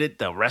ended it,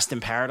 the Rest in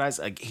Paradise,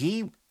 like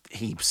he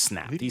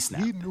snapped. He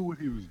snapped. He knew what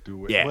he was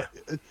doing. Yeah.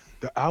 But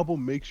the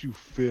album makes you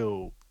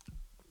feel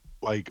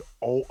like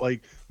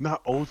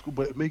not old school,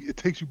 but it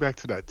takes you back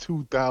to that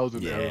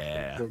 2000 Yeah.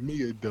 era. For me,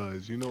 it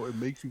does. You know, it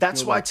makes you.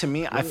 That's feel why, like, to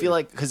me, I yeah. feel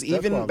like because That's why I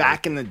even like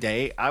back it. in the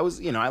day, I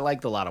was, I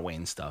liked a lot of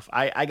Wayne stuff.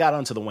 I got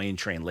onto the Wayne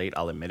train late.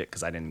 I'll admit it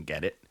because I didn't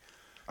get it.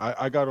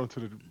 I got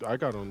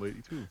on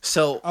late too.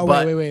 So, Oh,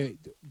 but wait.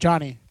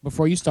 Johnny,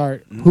 before you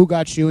start, who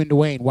got you into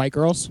Wayne? White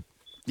girls?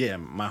 yeah,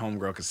 my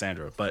homegirl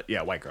Cassandra, but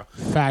yeah, white girl.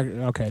 Fact.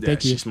 Okay, Yeah,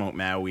 thank she you. smoked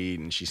mad weed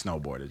and she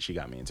snowboarded. She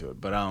got me into it.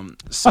 But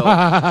so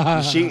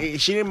she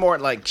didn't more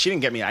like she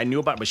didn't get me. I knew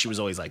about it, but she was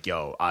always like,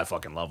 "Yo, I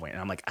fucking love Wayne."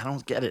 And I'm like, I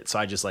don't get it. So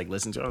I just like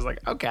listened to it. I was like,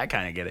 okay, I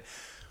kind of get it.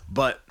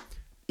 But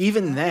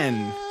even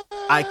then,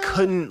 I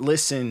couldn't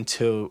listen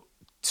to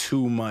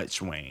too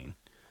much Wayne.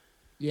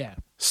 Yeah.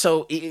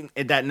 So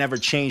that never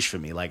changed for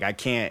me. Like I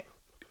can't.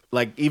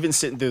 Like even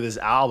sitting through this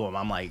album,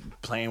 I'm like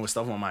playing with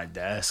stuff on my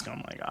desk.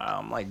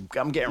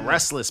 I'm getting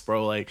restless,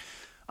 bro. Like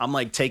I'm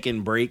like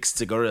taking breaks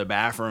to go to the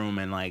bathroom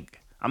and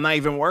like I'm not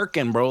even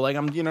working, bro. Like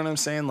you know what I'm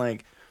saying?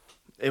 Like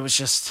it was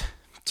just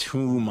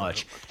too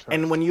much.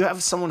 And when you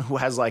have someone who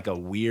has like a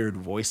weird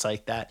voice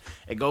like that,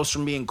 it goes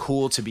from being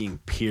cool to being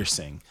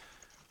piercing.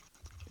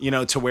 You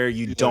know, to where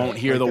you don't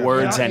hear like the that.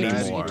 words Yeah,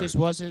 anymore. It just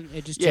wasn't.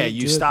 It just Yeah, didn't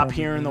you do it stop for me,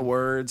 hearing the man.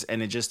 words,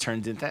 and it just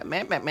turns into that, and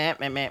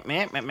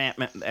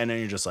then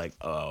you're just like,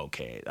 oh,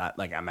 okay,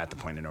 like I'm at the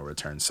point of no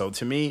return. So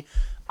to me,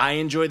 I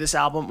enjoy this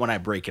album when I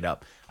break it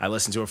up. I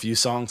listen to a few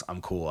songs,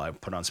 I'm cool. I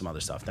put on some other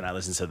stuff. Then I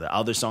listen to the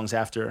other songs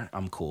after,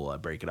 I'm cool. I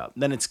break it up.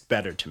 Then it's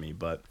better to me.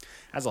 But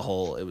as a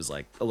whole, it was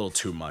like a little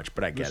too much.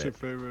 But I What's get your it.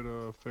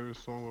 favorite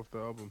song off the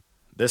album?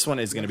 This one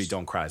is gonna be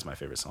 "Don't Cry" is my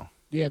favorite song.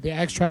 Yeah, the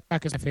X track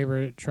is my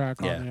favorite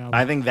track on the Yeah, album.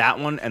 I think that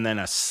one, and then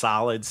a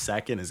solid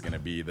second is gonna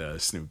be the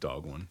Snoop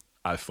Dogg one.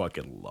 I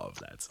fucking love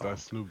that song. That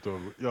Snoop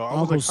Dogg. Yo, I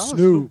Uncle was like, how is Snoop.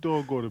 Snoop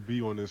Dogg going to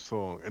be on this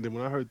song? And then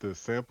when I heard the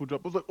sample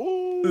drop, I was like,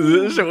 oh.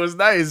 That shit was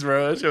nice,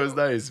 bro. That shit was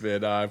nice,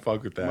 man. Nah, I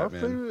fuck with that, My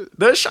man. favorite-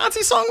 The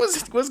Ashanti song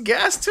was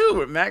gas too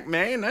with Mac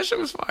Man. That shit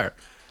was fire.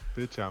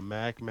 Bitch, I'm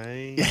Mac,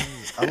 man. Yeah.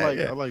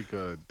 I like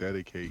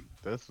Dedicate.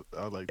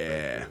 I like that.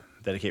 Yeah, shit.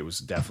 Dedicate was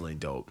definitely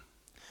dope.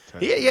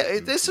 Ten Yeah,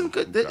 Snoop, there's some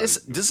good. Snoop This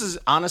Dogg. is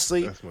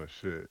honestly, That's my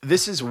shit.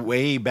 this is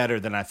way better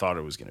than I thought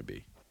it was gonna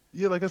be.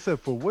 Yeah, like I said,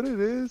 for what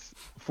it is,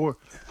 for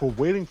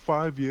waiting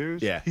 5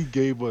 years, Yeah. he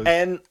gave us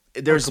And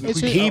there's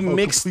complete- he a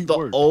mixed complete the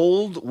work.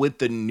 old with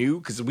the new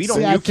because we don't.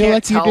 See, you I feel can't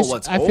like you tell just,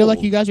 what's I old. feel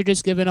like you guys are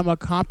just giving him a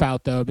cop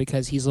out though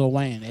because he's Lil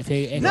Wayne. If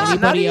No, not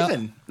anybody else,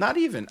 even. Not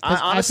even. 'cause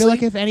I Honestly, feel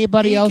like if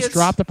anybody he else gets-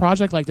 dropped a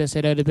project like this,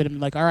 it would have been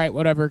like, all right,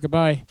 whatever,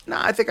 goodbye. No,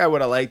 I think I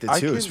would have liked it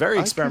too. It's very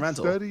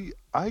experimental.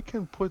 I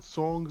can put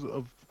songs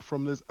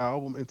from this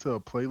album into a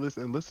playlist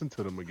and listen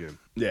to them again.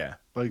 Yeah.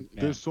 Like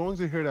there's songs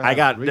in here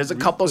that There's a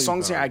couple replay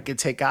songs here I value. could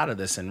take out of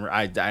this, and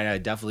I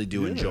definitely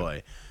do Yeah.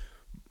 enjoy.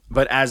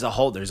 But as a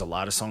whole, there's a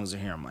lot of songs in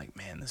here. I'm like,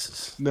 man, this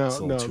is Now, a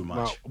little too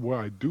much. where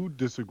I do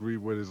disagree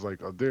with is like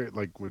there,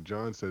 like what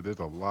John said. There's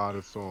a lot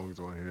of songs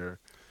on here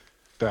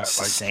that It's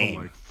the like same.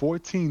 from like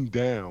 14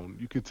 down,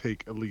 you could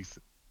take at least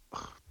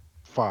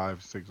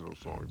 5, 6 of those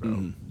songs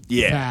out.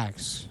 Yeah,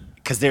 Facts.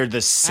 because they're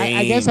the same.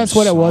 I guess that's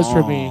what it was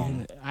for song.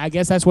 me. I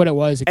guess that's what it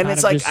was. It And kind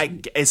it's of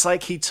like just- it's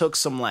like he took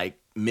some like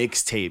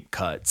mixtape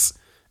cuts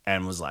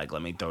and was like,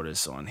 let me throw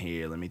this on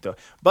here. Let me throw.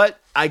 But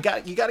you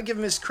got to give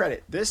him his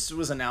credit. This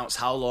was announced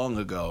how long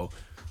ago,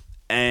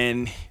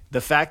 and the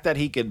fact that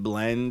he could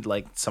blend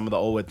like some of the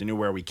old with the new,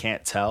 where we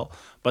can't tell,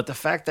 but the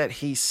fact that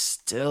he's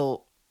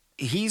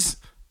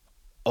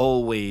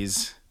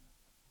always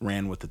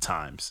ran with the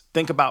times.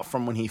 Think about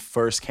from when he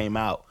first came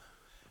out.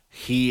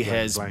 He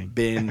has Blank.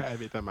 been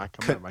Every time I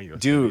come out, you'll say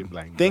dude,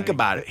 blank, think blank.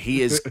 about it.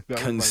 He is That was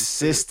like-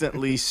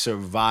 consistently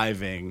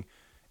surviving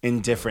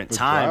in different The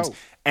times. drought.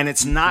 And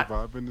it's not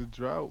Surviving the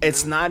drought.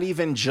 it's man. not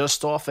even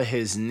just off of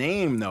his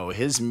name though.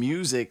 His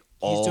music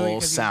doing it all 'cause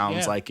he's- sounds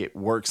yeah. like it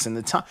works in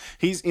the time.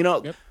 He's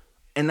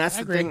and that's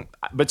the agree. thing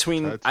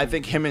between Tattoo, I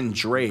think him and got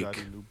Drake.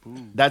 a new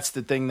boo. That's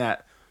the thing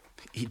that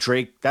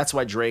Drake. That's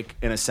why Drake,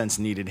 in a sense,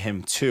 needed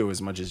him too,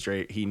 as much as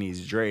he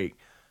needs Drake.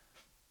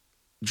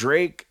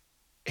 Drake,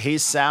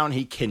 his sound,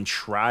 he can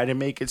try to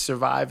make it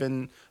survive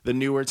in the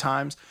newer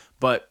times,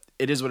 but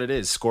it is what it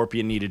is.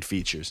 Scorpion needed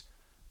features,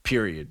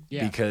 period,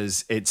 Yeah.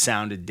 because it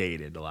sounded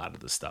dated. A lot of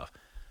the stuff,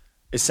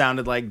 it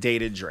sounded like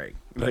dated Drake.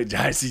 Like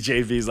I see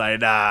JV's like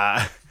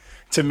nah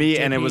to me,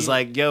 and it was JV.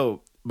 like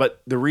yo.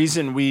 But the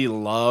reason we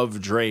love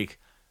Drake,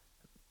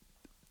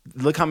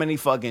 look how many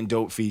fucking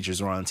dope features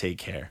are on Take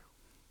Care.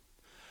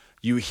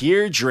 You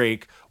hear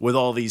Drake with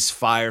all these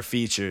fire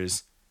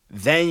features,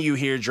 then you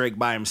hear Drake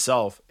by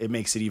himself, it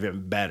makes it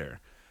even better.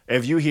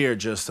 If you hear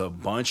just a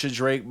bunch of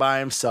Drake by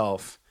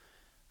himself,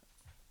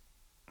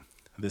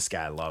 this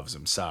guy loves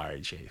him. Sorry,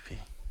 JP.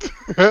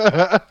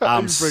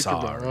 I'm You breaking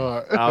my sorry.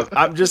 heart.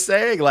 I'm just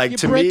saying, like, You're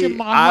to me, breaking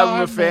my I'm a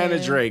heart, fan of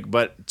man. Drake,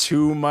 but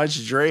too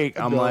much Drake,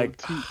 I'm No, like,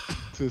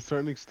 to a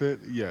certain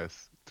extent,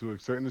 yes. To a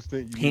certain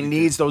extent, He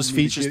needs those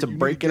features to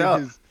break it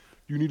up.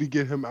 You need to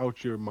get him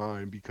out your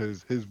mind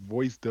because his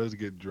voice does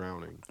get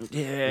drowning.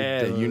 yeah,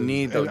 It you does.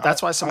 need those. And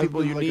That's why some I've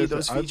people been- you like I need said,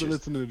 those I've been features.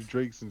 listening to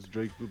Drake since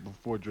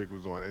before Drake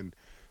was on, and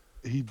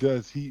he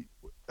does. He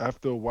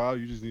after a while,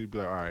 you just need to be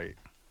like, all right,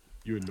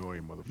 you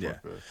annoying motherfucker. Yeah.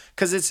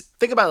 Because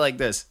think about it like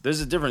this.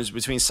 There's a difference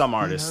between some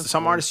has artists.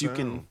 Some one artists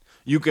sound.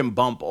 you can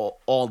bump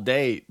all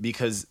day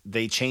because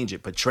they change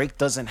it. But Drake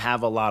doesn't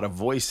have a lot of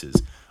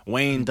voices.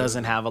 Wayne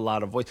doesn't have a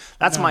lot of voice.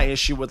 That's my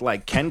issue with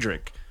like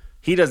Kendrick.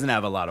 He doesn't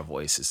have a lot of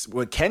voices.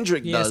 What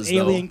Kendrick Yes, does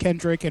Alien though,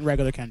 Kendrick and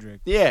regular Kendrick.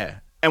 yeah.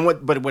 And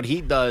what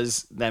he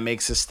does that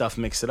makes his stuff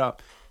mix it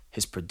up,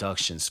 his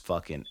production's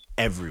fucking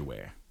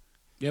everywhere.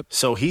 Yep.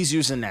 So he's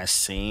using that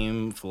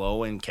same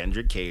flow and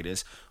Kendrick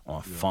cadence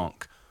on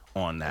funk,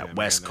 on that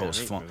West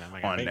Coast funk,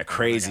 on the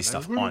crazy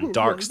stuff, on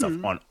dark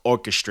stuff, on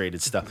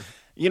orchestrated stuff.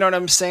 You know what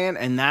I'm saying?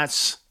 And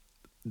that's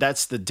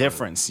the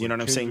difference. You know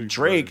what I'm saying? Kendrick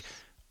Drake,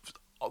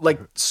 like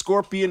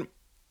Scorpion,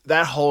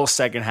 that whole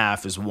second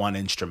half is one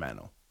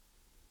instrumental.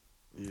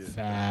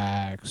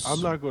 Facts.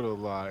 I'm not gonna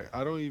lie.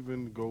 I don't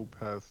even go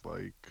past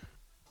like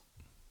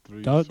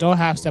 3. Don't songs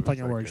half on step the on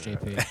your words,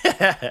 second half.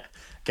 JP.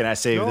 Can I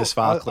save Yo, this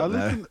file I clip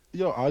now? listen,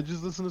 yo, I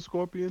just listened to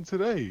Scorpion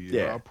today.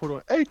 Yeah. I put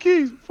on, hey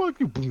Keys, fuck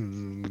you.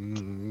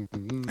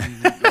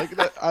 Like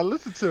that, I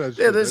listened to that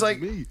shit. Yeah, there's That's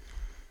like- me.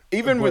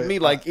 Even with But me,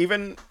 like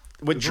even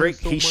with there's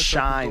Drake, only he so much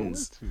I can go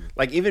shines. into.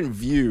 Like even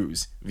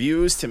views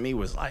to me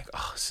was like,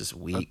 oh, this is I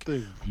weak.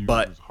 think Views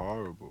But was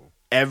horrible.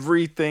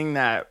 everything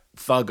that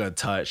Thugger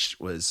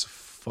touched was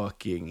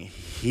fucking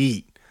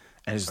heat.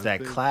 And it was that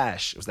think-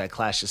 clash. It was that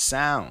clash of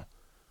sound.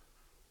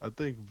 I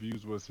think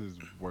Views was his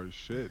worst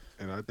shit,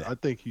 and I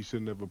think he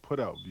should never put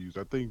out Views.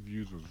 I think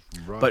Views was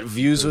rushed But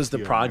Views because was the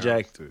he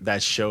project announced it.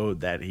 that showed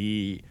that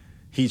he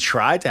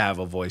tried to have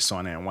a voice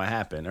on it, and what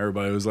happened?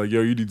 Everybody was like, "Yo,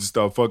 you need to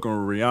stop fucking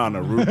with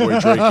Rihanna. Rude Boy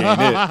Drake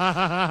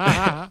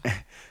ain't it."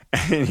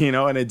 And,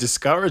 and it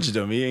discouraged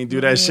him. He ain't do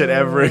that shit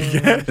ever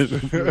again.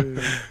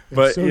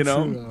 But so you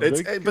know, true, though.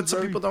 it's Drake but is some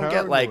very people don't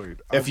get like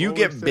paranoid. if I've you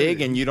always get said big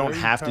it, and you he's don't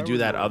very have to do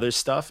that paranoid. other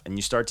stuff, and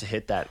you start to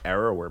hit that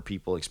era where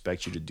people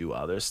expect you to do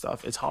other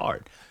stuff. It's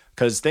hard.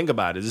 Because think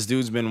about it, this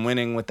dude's been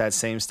winning with that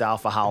same style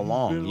for how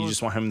long? Been You on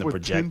just want him to for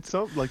project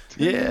 10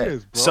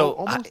 years, bro. so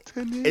Almost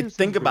 10 years. think he's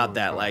been about on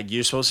that. top. Like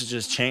you're supposed to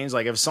just change.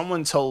 Like if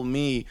someone told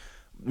me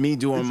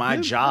doing It's my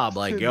been job, almost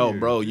like 10 yo,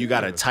 bro, years, you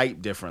gotta yeah.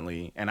 type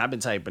differently, and I've been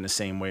typing the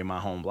same way my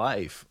whole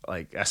life.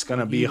 Like that's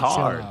gonna You be need to chill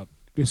hard. out.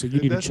 Listen, you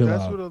And need to chill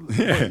out. what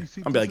you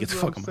see, I'll be like, this get is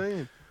the what fuck I'm on.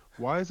 saying.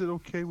 Why is it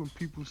okay when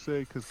people say,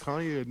 because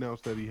Kanye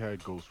announced that he had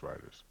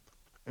ghostwriters,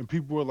 and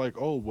people were like,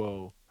 oh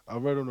well. I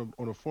read on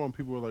a forum,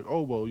 people were like,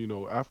 "Oh well,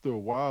 after a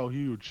while,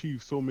 he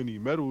achieved so many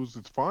medals,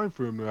 it's fine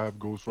for him to have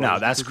ghostwriters." No,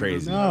 that's because he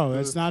crazy. doesn't No, have to-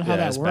 that's not how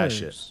that's that bad works.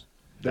 shit.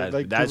 They're,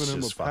 That's giving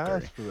him just a pass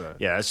fuckery. for that.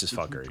 Yeah, that's just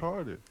It's fuckery.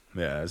 retarded.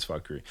 Yeah, that's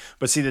fuckery.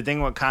 But see, the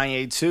thing with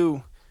Kanye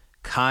too,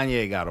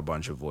 Kanye got a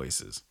bunch of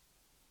voices.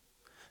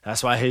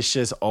 That's why his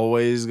shit's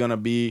always gonna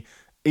be.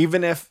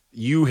 Even if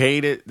you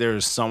hate it,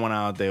 there's someone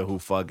out there who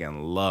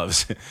fucking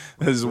loves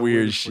this Still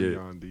weird waiting for shit.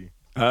 Yandi.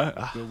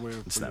 Huh? Still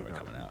waiting It's for never Yandi.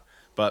 coming out.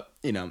 But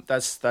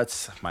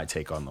that's my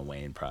take on the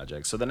Wayne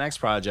project. So the next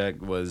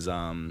project was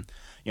Young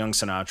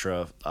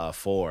Sinatra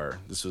 4.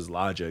 This was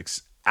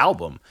Logic's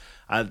album.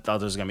 I thought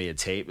there was gonna be a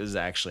tape. This is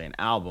actually an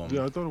album.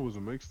 Yeah, I thought it was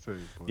a mixtape.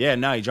 but- Yeah,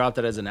 no, he dropped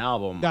it as an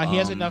album. No, he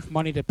has enough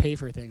money to pay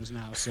for things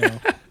now. So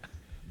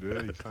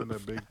Yeah, he signed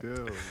that big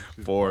deal.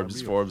 Shit, Forbes, buy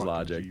me a Forbes fucking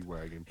Logic.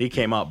 G-Wagon. He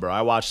came up, bro.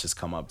 I watched this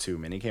come up too,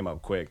 man. He came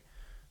up quick.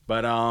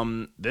 But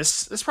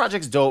this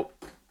project's dope.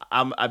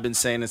 I've been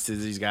saying this to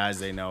these guys.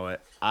 They know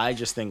it. I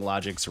just think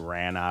Logic's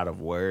ran out of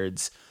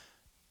words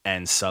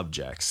and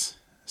subjects.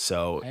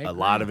 So a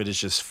lot of it is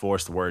just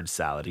forced word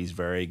salad. He's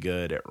very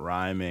good at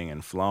rhyming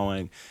and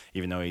flowing,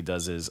 even though he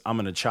does his, I'm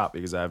going to chop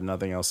because I have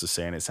nothing else to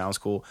say and it sounds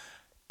cool.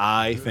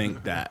 I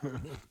think that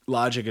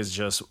Logic has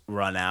just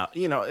run out,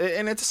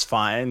 and it's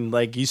fine.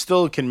 Like, you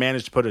still can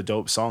manage to put a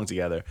dope song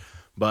together,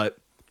 but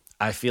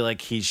I feel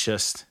like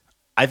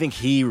I think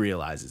he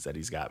realizes that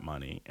he's got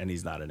money and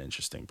he's not an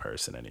interesting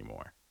person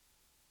anymore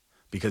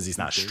because he's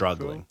not think so?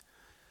 struggling.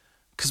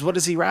 Because what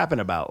is he rapping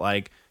about?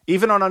 Like,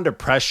 even on Under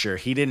Pressure,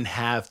 he didn't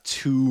have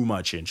too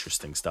much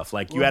interesting stuff.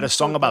 Like, you Well, had a he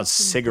song talked- about he talked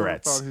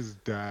cigarettes. About his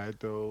dad,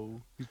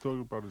 though. He's talking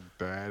about his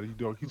dad.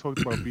 He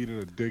talked about beating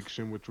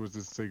addiction, which was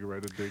his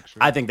cigarette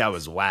addiction. I think that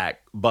was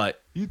whack,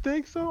 but You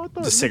think so? I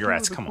thought the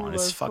cigarettes, come on,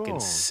 it's fucking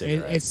cigarettes.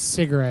 cigarettes. it's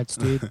cigarettes,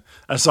 dude.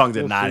 That song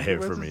did not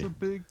hit for It's me. a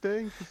big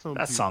thing for some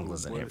That song people,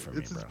 doesn't but hit for me,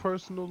 It's his bro.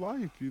 personal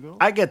life,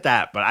 I get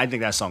that, but I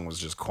think that song was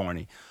just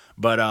corny.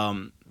 But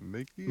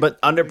Nicki, But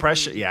Under Nicki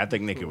Pressure, was yeah, I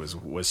think Nicki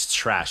was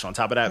trash. On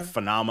top of that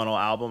phenomenal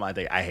album, I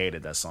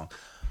hated that song.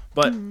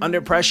 But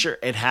Under Pressure,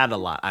 it had a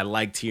lot. I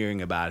liked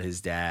hearing about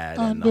his dad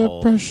and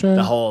Under Pressure.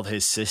 the whole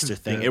his sister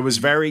thing. It was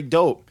very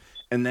dope.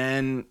 And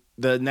then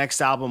the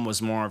next album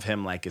was more of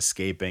him like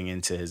escaping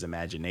into his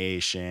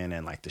imagination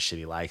and like the shit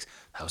he likes.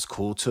 That was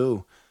cool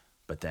too.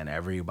 But then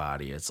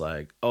everybody, it's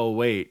like, oh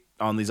wait,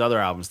 on these other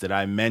albums, did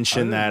I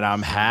mention that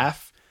I'm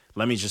half?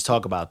 Let me just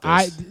talk about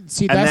this.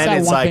 See, And that's then that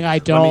it's one like, thing I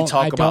let me don't.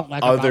 talk I about don't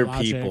like other about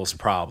Logic. people's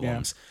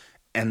problems.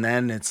 And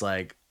then it's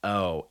like,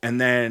 oh,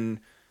 and then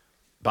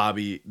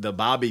the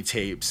Bobby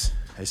tapes,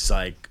 it's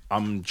like,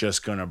 I'm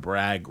just gonna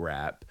brag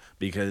rap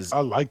because I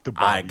like the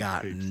Bobby I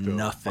got tapes, though.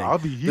 nothing.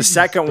 Bobby, he The be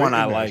second one I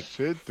spitting that like.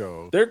 Shit,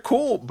 though. They're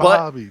cool,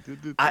 Bobby.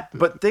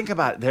 but think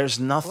about it.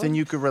 There's nothing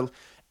you could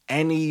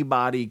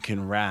anybody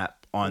can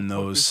rap on What the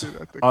fuck those is it? I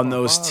think about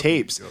Bobby,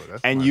 tapes, yo,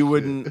 that's and my you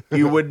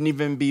shit. wouldn't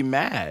even be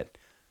mad.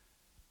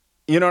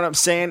 You know what I'm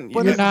saying?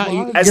 But You're it's not.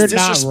 Logic. As You're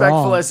disrespectful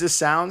not wrong. as this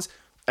sounds,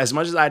 as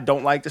much as I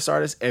don't like this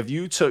artist, if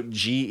you took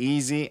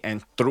G-Eazy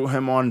and threw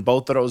him on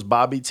both of those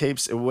Bobby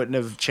tapes, it wouldn't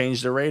have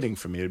changed the rating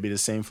for me. It'd be the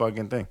same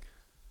fucking thing.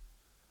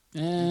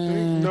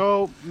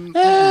 No.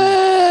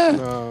 Eh,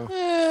 No.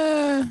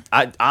 eh.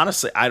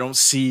 I don't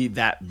see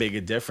that big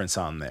a difference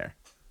on there.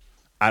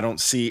 I don't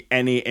see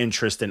any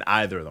interest in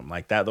either of them.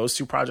 Like that, those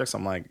two projects,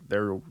 I'm like,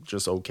 they're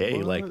just okay.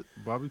 What? Like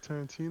Bobby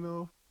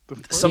Tarantino. The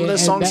fuck? some of the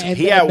and songs, and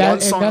he had that-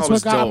 one song and that's that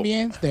was what got dope. me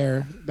in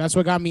there. That's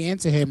what got me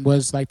into him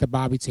was like the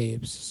Bobby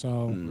tapes.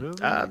 So Really?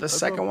 The I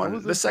second thought- I one,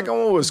 wasn't the second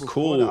sure one was before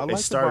cool. that. I It like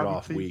the started Bobby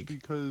off tapes weak.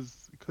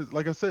 because,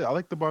 like I said, I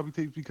like the Bobby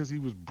tapes because he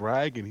was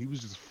bragging. He was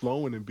just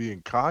flowing and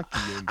being cocky.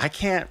 And I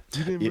can't.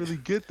 you didn't yeah. really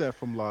get that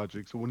from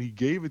Logic. So when he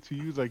gave it to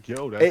you, he was like,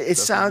 "Yo, that's, It that's what we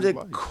sounded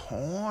like."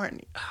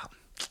 corny.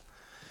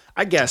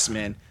 I guess,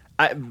 man.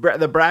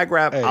 The brag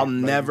rap, Hey, I'll like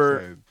you never,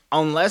 said,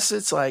 unless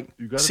it's like,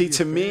 You gotta see, be a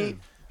to me, fan.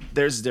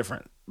 there's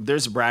different.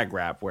 There's brag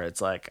rap where it's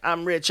like,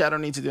 I'm rich, I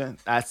don't need to do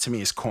it. That to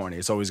me is corny.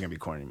 It's always gonna be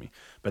corny to me.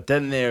 But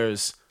then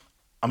there's,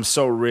 I'm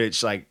so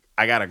rich, like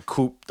I got a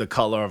coupe the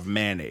color of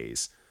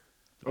mayonnaise.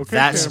 Okay,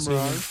 That's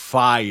Cameron.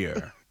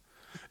 fire.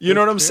 You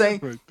know what I'm That's saying?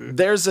 right there.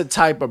 There's a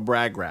type of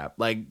brag rap.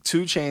 Like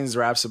 2 Chainz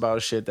raps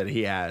about shit that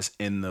he has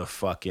in the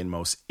fucking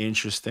most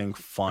interesting,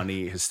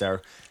 funny,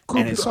 hysterical,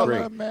 and it's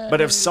great. But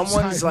if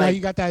someone's now like,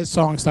 you got that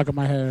song stuck in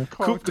my head.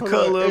 Coupe the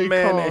color of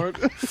mayonnaise,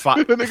 The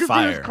nigga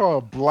fire. is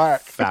called Black.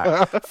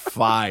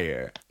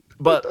 Fire.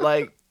 But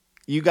like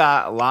you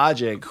got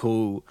Logic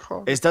who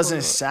it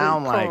doesn't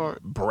sound like card.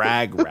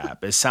 brag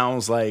rap. It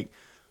sounds like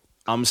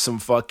I'm some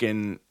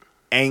fucking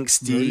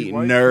angsty Nerdy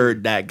white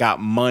nerd that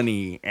got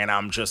money and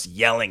I'm just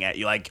yelling at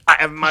you like I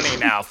have money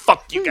now.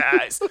 Fuck you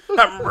guys.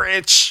 I'm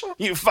rich.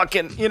 You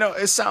fucking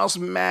it sounds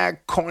mad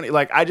corny.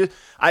 Like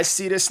I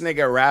see this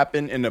nigga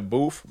rapping in the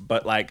booth,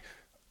 but like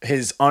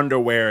his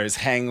underwear is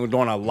hanging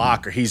on a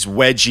locker. He's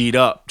wedgied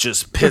up,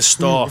 just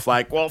pissed off.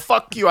 Like, well,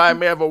 fuck you. I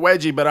may have a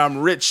wedgie, but I'm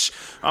rich.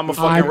 I'm a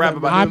fucking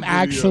rapper. I'm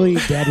actually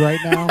dead right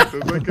now. It's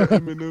like an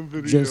Eminem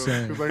video. Just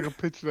saying. Because I can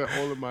picture that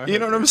all in my head. You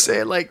know what I'm right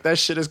saying? Like, that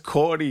shit is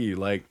corny.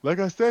 Like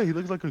I said, he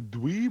looks like a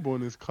dweeb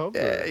on his cover.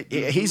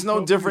 he's no cover,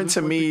 he different looks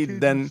to like me the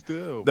kid than you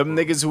steal, them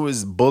bro. niggas who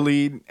was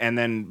bullied and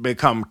then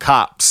become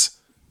cops.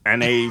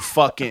 And they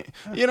fucking,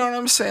 you know what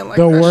I'm saying? Like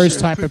The that worst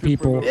shit- type of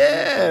people.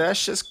 Yeah,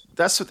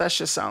 that's what that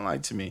shit sound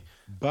like to me.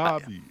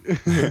 Bobby.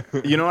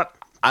 You know what?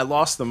 I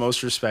lost the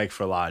most respect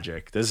for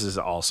Logic. This is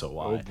also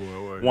why. Oh,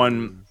 boy, why?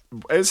 One,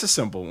 it's a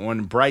simple.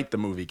 When Bright the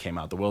movie came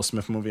out, the Will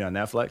Smith movie on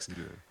Netflix,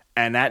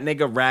 and that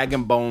nigga Rag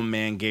and Bone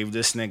Man gave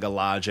this nigga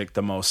Logic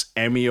the most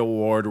Emmy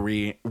Award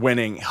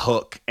winning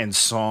hook and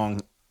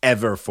song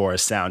ever for a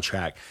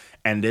soundtrack.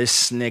 And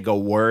this nigga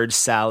word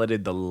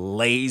saladed the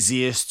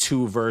laziest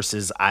 2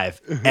 verses I've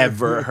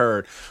ever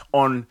heard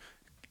on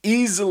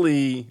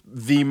easily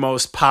the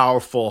most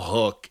powerful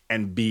hook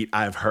and beat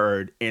I've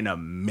heard in a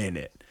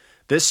minute.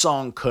 This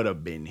song could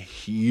have been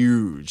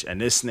huge, and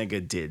this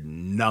nigga did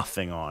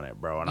nothing on it,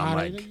 bro. And I'm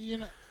like,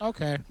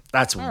 Okay.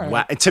 that's All right.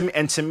 whack.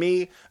 And to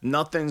me,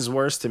 nothing's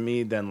worse to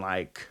me than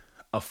like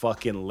a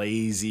fucking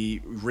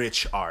lazy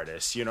rich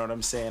artist. You know what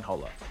I'm saying?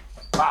 Hold up.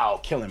 Wow,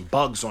 killing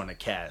bugs on the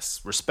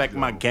cast. Respect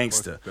my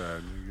gangster. Fuck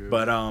that, nigga.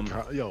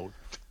 But Yo,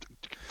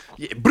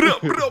 yeah,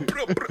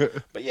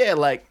 but yeah,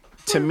 like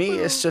to me,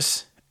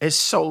 it's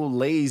so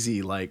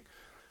lazy. Like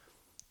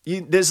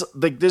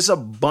there's a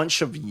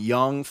bunch of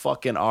young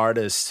fucking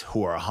artists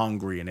who are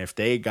hungry, and if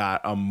they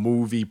got a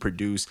movie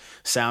produced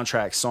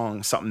soundtrack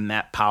song, something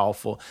that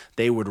powerful,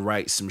 they would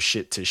write some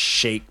shit to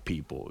shake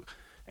people.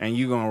 And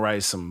you gonna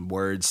write some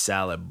word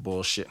salad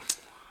bullshit.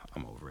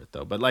 I'm over it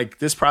though. But like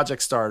this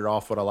project started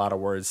off with a lot of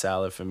word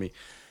salad for me,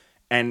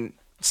 and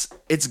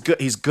it's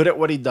good. He's good at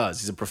what he does.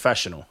 He's a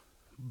professional,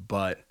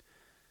 but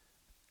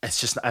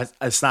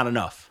it's not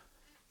enough.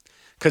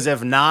 Because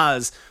if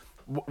Nas,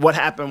 what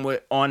happened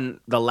on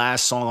the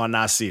last song on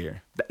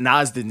Nasir?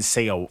 Nas didn't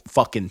say a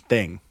fucking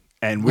thing,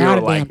 and we Not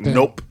were a like, damn thing.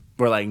 nope.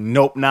 We're like,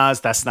 nope, Nas,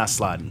 that's not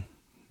sliding.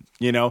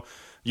 You know,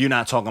 you're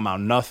not talking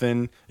about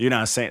nothing. You're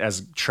not saying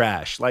that's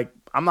trash. Like,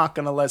 I'm not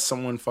gonna let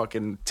someone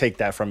fucking take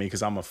that from me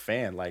because I'm a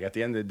fan. Like at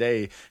the end of the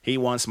day, he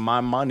wants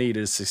my money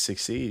to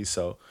succeed.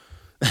 So,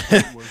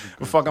 the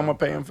fuck, I'm gonna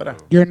pay him for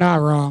that. You're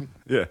not wrong.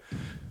 Yeah,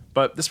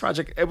 but this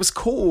project, it was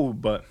cool,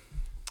 but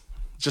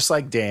just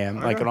like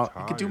damn, like got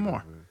you could do tired more,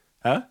 of it.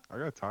 huh? I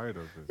got tired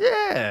of it.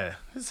 Yeah,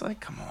 it's like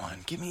come on,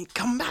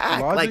 come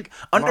back. Logic- Like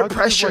under Logic is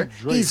pressure, like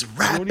Drake. he's You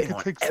rapping only can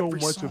on take so every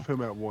much song. of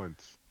him at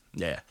once.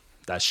 Yeah,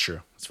 that's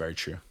true. It's very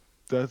true.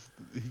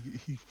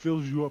 He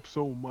fills you up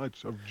so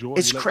much of joy.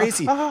 It's Like,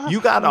 crazy.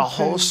 You got a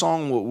whole Wu-Tang.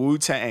 song with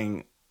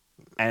Wu-Tang,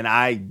 and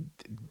I You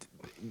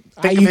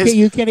can't even think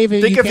you of can't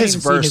his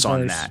even see verse his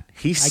on verse. that.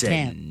 He I said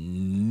can't.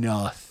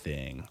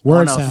 nothing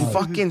Word on a salad.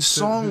 fucking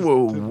song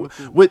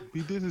Typical- with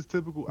he did his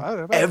typical.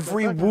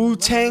 every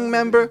Wu-Tang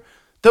member.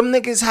 Them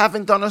niggas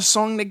haven't done a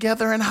song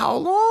together in how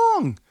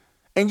long?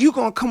 And you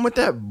gonna come with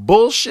that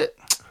bullshit?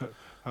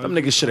 Them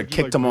niggas should have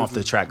kicked him off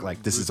the track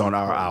like this is on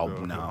our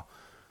album now.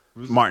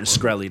 Martin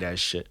Shkreli that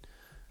shit.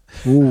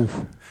 Ooh.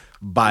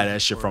 Buy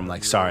that shit from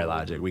like Sorry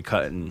Logic. We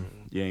cutting.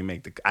 You ain't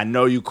make the. I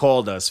know you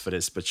called us for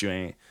this, but you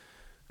ain't.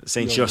 This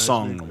ain't your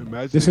song no more.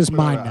 Imagine This they is put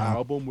mine out an now.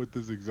 album with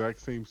this exact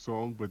same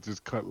song, but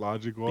just cut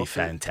Logic off. Be it,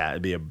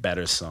 fantastic. Be a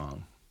better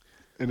song.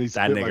 And they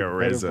That spit, nigga like, better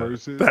RZA.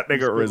 verses. That They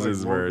nigga spit, like,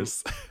 RZA's longer-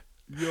 verse.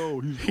 Yo,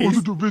 he's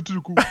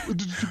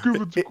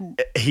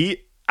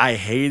I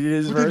hated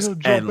his But then verse he'll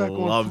drop and back on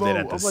loved flow. it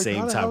at the I'm like, same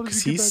how the time hell did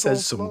because he he get back says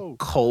on some flow?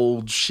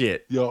 cold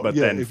shit, Yo, but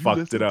yeah, then if you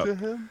fucked it listen up. to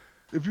him,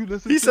 if you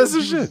listen, He to says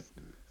him, some shit.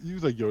 He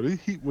was like, "Yo,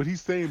 what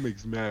he's saying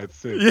makes mad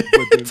sense." Yeah,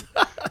 but then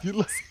you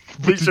like,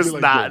 but He's you just be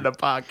like, not yo, in the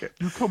pocket.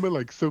 You coming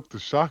like Silk the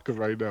Shocker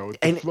right now with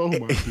the And- flow,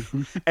 my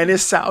dude. And it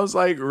sounds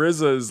like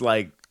RZA's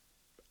like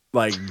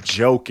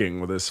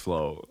joking with his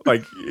flow.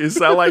 Like it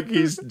sounds like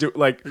he's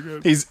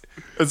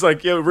it's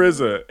like, yo,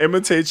 RZA,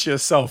 imitate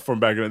yourself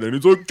from back in the day. And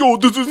he's like, yo,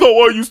 this is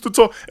how I used to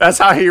talk. That's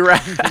how he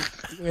rap.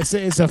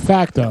 It's a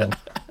fact though.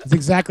 It's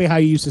exactly how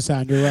you used to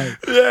sound. You're right.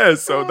 Yeah,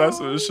 so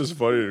it's just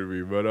funny to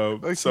me. But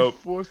Like so he's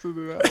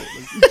forcing it out.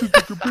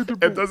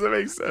 Like, it doesn't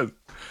make sense.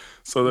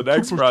 So the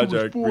next 2 + 2 is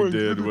project 4 we is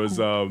did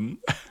really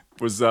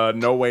was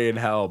No Way in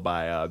Hell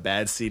by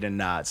Bad Seed and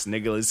Knots,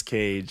 Nicolas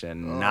Cage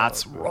and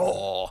Knots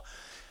Raw.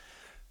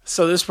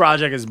 So this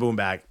project is boom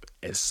back.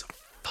 It's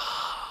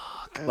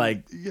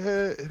like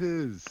yeah, it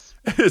is.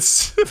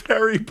 it's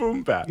very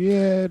boom bap.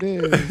 Yeah, it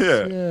is.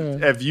 Yeah.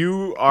 Yeah. If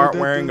you aren't that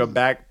wearing a does-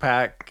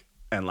 backpack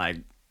and like,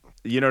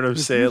 you know what I'm If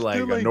you saying, still like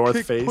a ain't North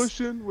kick Face.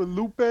 pushing with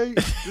Lupe,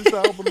 this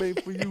album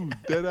ain't for you,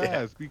 dead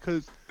ass,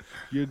 because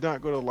you're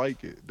not gonna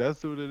like it.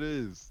 That's what it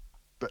is.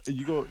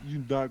 You're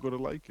not gonna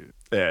like it.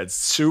 Yeah, it's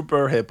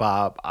super hip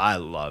hop. I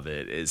love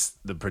it. It's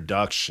the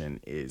production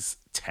is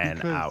 10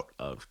 Because- out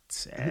of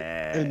 10.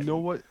 And know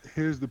what?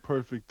 Here's the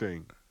perfect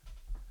thing.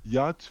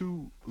 Y'all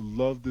two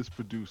love this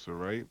producer,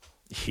 right?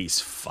 He's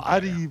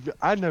fire.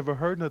 I never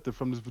heard nothing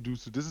from this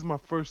producer. This is my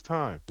first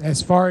time.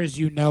 As far as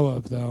you know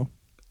of, though.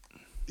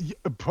 Yeah,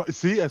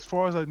 see, as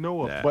far as I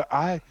know of, Yeah. but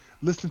I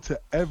listen to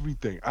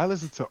everything. I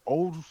listen to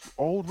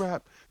old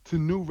rap to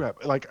new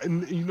rap. Like,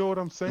 and you know what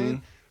I'm saying?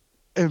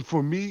 Mm-hmm. And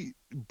for me,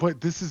 but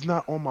this is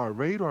not on my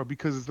radar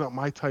because it's not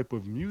my type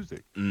of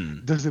music.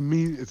 Doesn't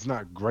mean it's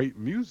not great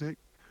music,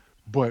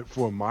 but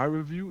for my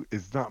review,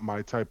 it's not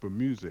my type of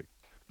music.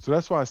 So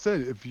that's why I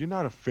said, if you're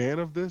not a fan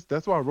of this,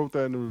 that's why I wrote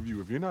that in the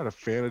review. If you're not a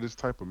fan of this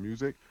type of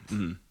music,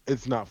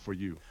 it's not for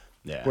you.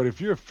 Yeah. But if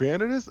you're a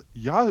fan of this,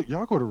 y'all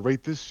go to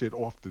rate this shit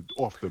off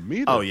the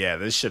meter. Oh yeah,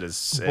 this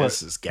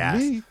is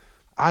gas. Me,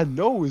 I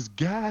know it's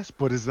gas,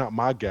 but it's not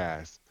my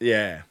gas.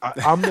 Yeah.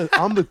 I'm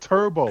the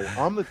turbo.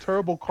 I'm the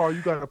turbo car.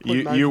 You gotta put.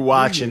 You 93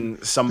 watching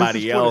in.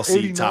 somebody This is for the else eat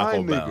 89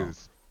 Taco Bell.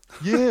 niggas.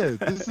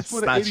 Yeah, this is It's for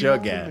the not your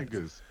 89 gas.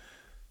 niggas.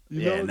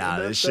 You Yeah, know, nah,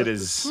 and this shit that's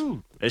the is truth.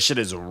 this shit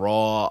is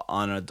raw,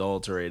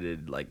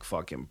 unadulterated, like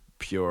fucking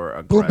pure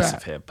aggressive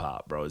bap. hip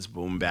hop, bro. It's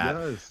boom bap.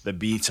 Yes. The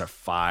beats are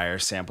fire,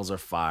 samples are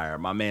fire.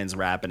 My man's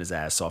rapping his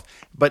ass off.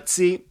 But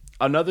see,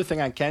 another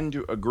thing I can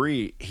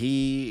agree,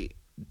 he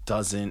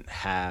doesn't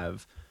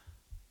have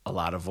a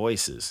lot of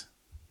voices.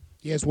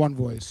 He has one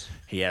voice.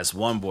 He has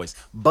one voice.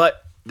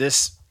 But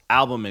this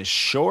album is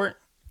short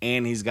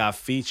and he's got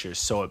features,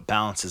 so it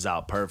balances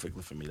out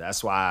perfectly for me.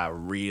 That's why I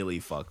really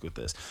fuck with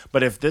this.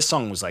 But if this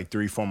song was like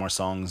 3-4 more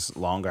songs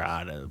longer,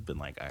 I'd have been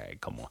like, all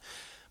right, come on.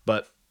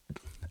 But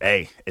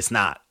hey, it's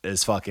not.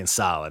 It's fucking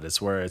solid.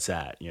 It's where it's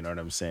at. You know what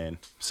I'm saying?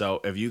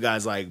 So if you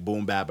guys like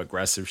boom bap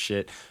aggressive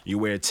shit, you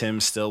wear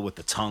Tim's still with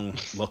the tongue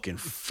looking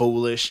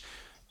foolish.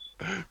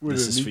 With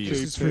This a is for you. Nikkei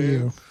This is for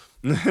you.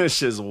 That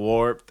shit's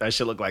warped. That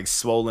shit look like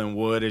swollen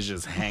wood is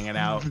just hanging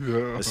out.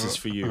 This is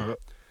for you.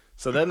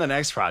 So then the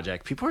next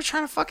project, people are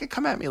trying to fucking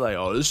come at me like,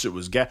 oh, this shit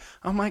was gay.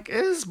 I'm like,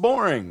 it's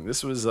boring.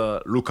 This was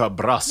Luca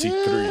Brasi 3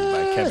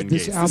 by Kevin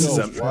this Gates. album This is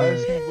Yo, was a, why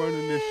is he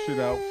running this shit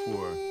out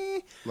for?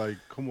 Like,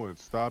 come on,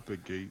 stop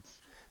it, Gates.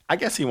 I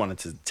guess he wanted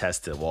to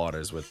test the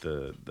waters with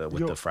the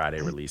Yo,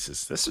 Friday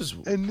releases. This is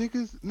And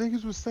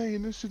niggas was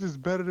saying this shit is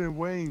better than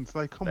Wayne's.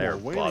 Like, come They're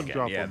on, Wayne ain't bugging.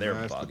 drop Yeah, a they're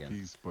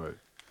masterpiece, but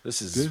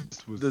this is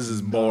This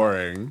was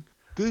boring.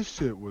 this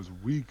shit was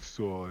weak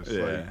sauce.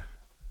 Yeah. Like,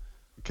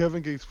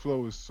 Kevin Gates'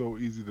 flow is so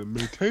easy to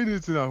maintain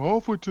it and I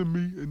offer to me,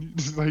 and you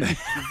just like,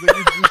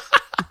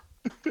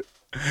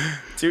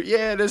 Dude,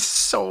 yeah, there's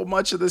so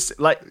much of this.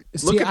 Like,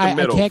 See, look at the I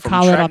middle. can't From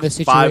comment track on the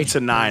 5 to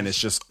situation 9, because- it's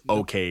just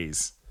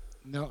okays.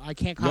 No, I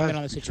can't comment Yes.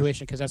 on the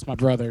situation because that's my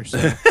brother. So.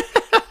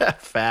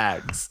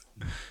 Facts.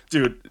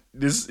 Dude,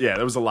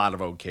 there was a lot of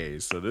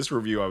okays. So this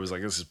review, I was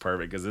like, this is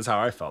perfect because this is how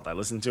I felt. I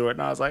listened to it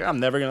and I was like, I'm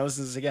never going to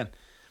listen to this again.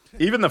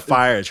 Even the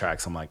fire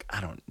tracks, I'm like,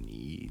 I don't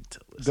need to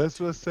listen. that's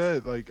what I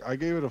said. Like, I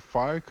gave it a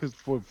fire because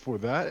for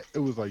that, it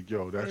was like,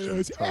 yo, that shit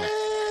was tough.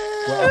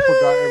 But I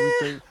forgot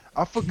everything.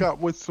 I forgot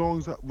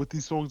what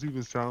these songs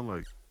even sound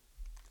like.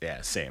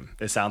 Yeah, same.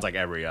 It sounds like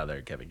every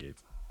other Kevin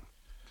Gates.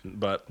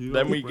 But You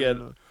then know, we get,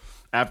 Brandon.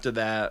 after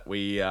that,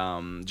 we,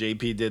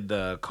 JP did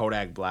the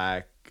Kodak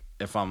Black,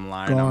 If I'm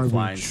Lying, I'm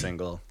Flying Garbage.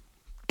 single.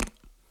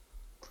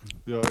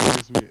 Yo,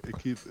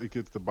 it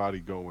gets the body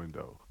going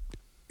though.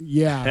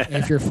 Yeah,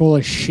 if you're full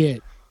of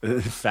shit.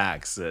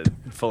 Facts.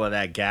 Full of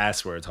that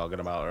gas we were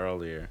talking about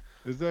earlier.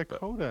 Is that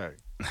Kodak?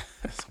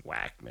 It's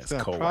whackness. It's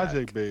that Kodak.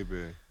 project,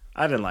 baby.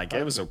 I didn't like it.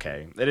 It was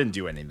okay. They didn't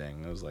do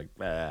anything. It was like,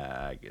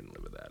 I can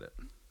live without it.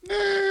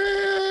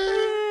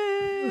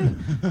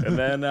 And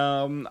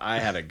then I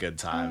had a good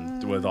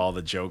time with all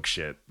the joke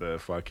shit. The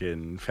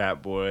fucking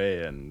Fat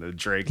Boy and the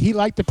Drake. He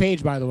liked the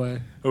page, by the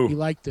way. Who? He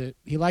liked it.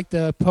 He liked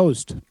the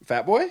post.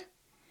 Fat Boy?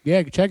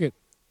 Yeah, check it.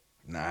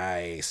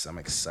 Nice. I'm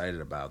excited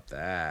about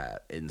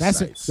that.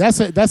 That's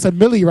Insights. that's a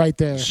millie right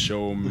there.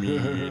 Show me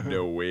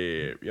the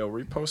web. Yo,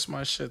 repost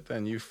my shit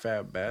then, you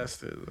fat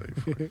bastard.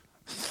 Like,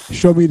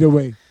 Show me the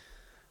way.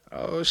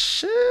 oh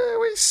shit,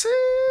 we see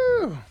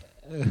you.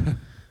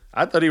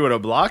 I thought he would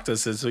have blocked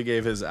us since we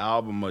gave his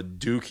album a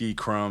Dookie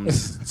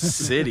Crumbs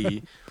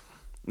City.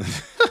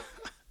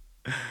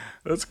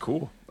 That's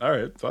cool. All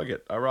right, fuck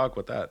it. I rock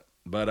with that.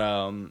 But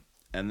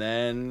and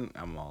then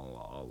I'm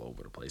all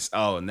over the place.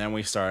 Oh, and then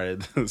we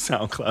started the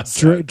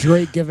SoundCloud.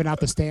 Drake giving out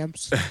the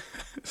stamps.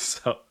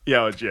 So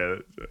yeah,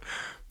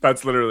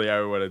 that's literally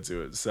how we went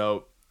into it.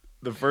 So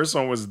the first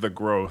one was The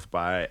Growth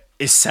by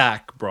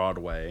Isaac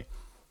Broadway.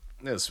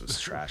 This was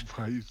trash.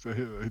 Why you say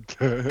it like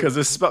that?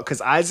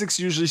 Because Isaac's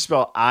usually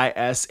spelled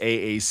Isaac.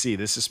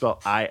 This is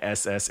spelled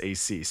Issac.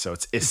 So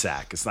it's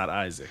Isaac. It's not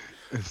Isaac.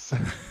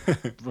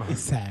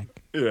 Sack.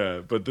 Yeah,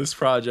 but this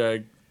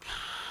project,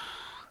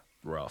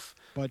 rough.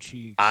 Butt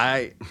cheeks.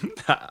 I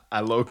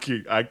low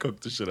key, I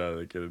cooked the shit out of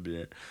the kid in the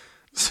end.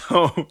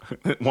 So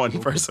one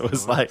person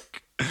was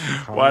like,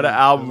 "Why the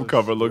album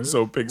cover looks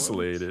so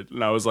pixelated?"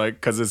 And I was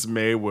like, "Cause it's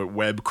made with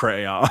web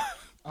crayon."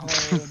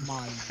 Oh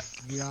my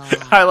god.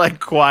 I like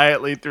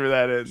quietly threw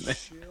that in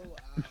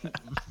there.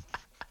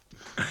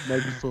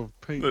 Microsoft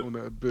Paint on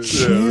that bitch.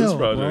 Yeah, this Chill,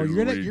 bro. project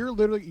You're, is weak. you're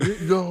literally.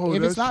 Yo,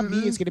 if that it's not shit me,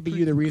 is it's gonna be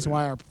you. The reason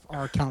why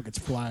our account gets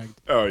flagged.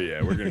 Oh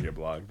yeah, we're gonna get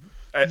blocked.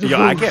 Yo,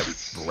 I get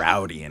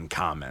rowdy in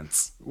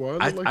comments. Why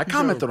I look like he got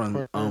commented a on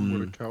perm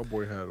with a um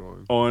cowboy hat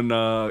on.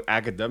 on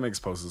Academics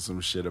posted some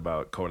shit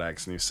about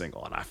Kodak's new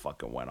single, and I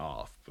fucking went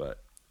off.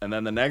 And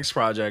then the next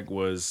project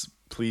was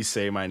Please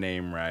Say My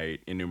Name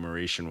Right,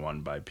 Enumeration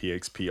 1 by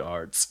PXP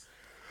Arts.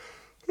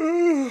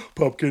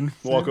 Pumpkin.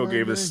 Walko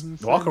gave us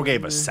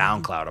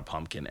SoundCloud of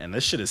Pumpkin, and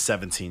this shit is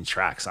 17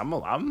 tracks. I'm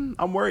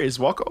worried. Is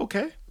Walko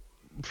okay?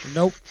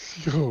 Nope.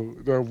 Yo,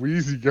 that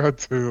Weezy got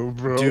to him,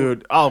 bro.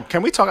 Dude, oh,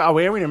 can we talk? Oh,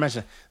 we haven't even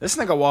mentioned this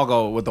nigga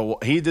Walko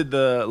with he did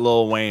the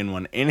Lil Wayne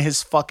one. In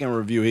his fucking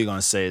review, he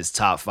gonna say his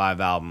top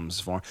 5 albums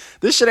for him.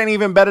 This shit ain't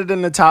even better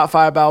than the top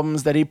 5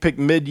 albums that he picked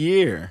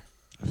mid-year.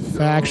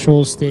 Factual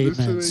This shit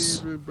statements.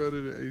 ain't even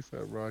better than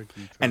ASAP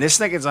Rocky. And this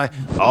nigga's like,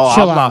 oh,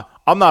 Chill out.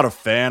 I'm not a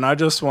fan. I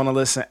just want to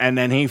listen. And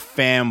then he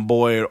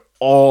fanboyed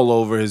all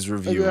over his And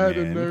review, they had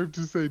the man. nerve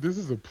to say this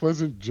is a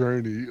pleasant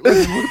journey.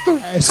 Like, what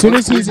the As soon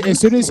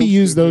as he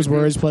used those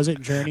words,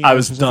 pleasant journey, I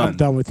was just like, I'm done.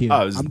 done with you.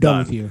 I was I'm done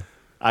with done. you.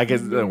 I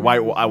guess the white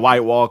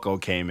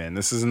Walko came in.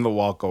 This isn't the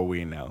Walko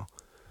we know.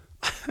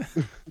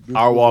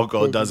 Our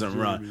Walko doesn't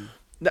run.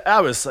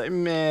 I was like,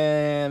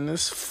 man,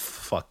 this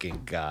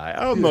fucking guy.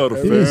 I'm not a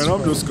It is fan.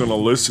 I'm just gonna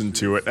listen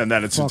to it. And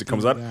then as soon as it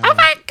comes out, Fucking oh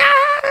my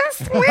god,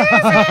 it's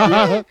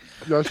Weezy.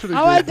 Y'all should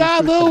Oh my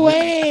God, Lil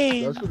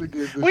Wayne. Y'all should have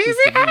gave this Weezy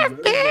shit to me, had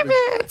man. baby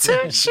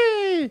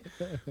Tucci.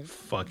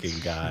 Fucking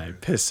guy,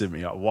 pissing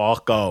me off.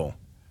 Walko,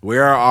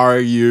 where are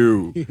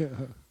you?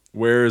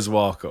 Where is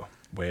Walko?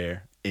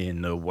 Where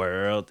in the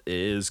world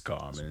is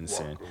Carmen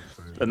San?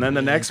 And then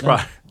the next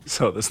project.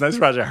 So this next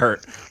project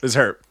hurt.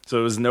 So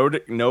it was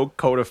no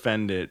Code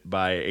Offended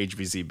by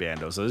HBC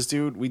Bando. So this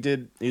dude,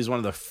 he was one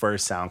of the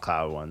first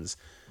SoundCloud ones.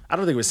 I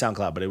don't think it was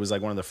SoundCloud, but it was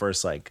like one of the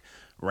first like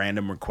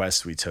random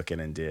requests we took in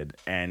and did.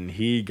 And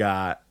he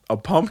got a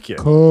pumpkin.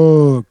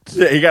 Cooked.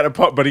 Yeah, he got a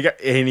pump, but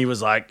he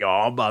was like, yo,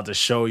 I'm about to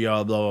show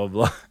y'all, blah, blah,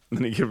 blah. And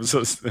then he gives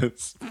us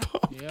this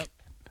pumpkin. Yep.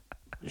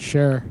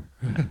 Sure.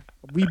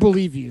 We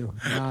believe you.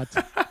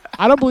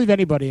 I don't believe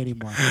anybody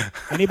anymore.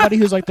 Anybody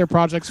who's like their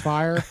project's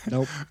fire,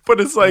 nope. But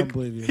it's like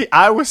believe you.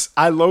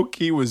 I low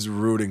key was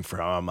rooting for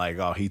him. I'm like,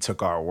 oh, he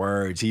took our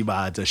words. He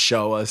about to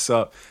show us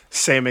up.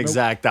 Same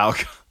exact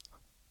outcome.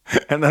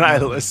 And then I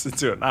listened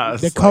to it. And I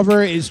was The like,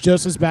 cover is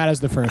just as bad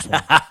as the first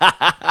one.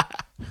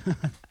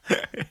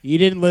 You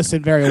didn't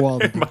listen very well.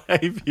 to me. my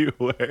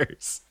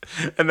viewers.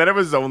 And then it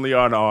was only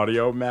on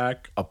audio,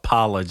 Mac.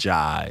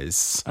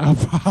 Apologize.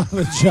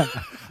 Apologize.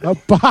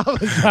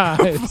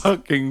 Apologize.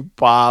 Fucking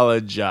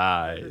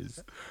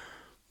apologize.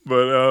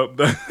 But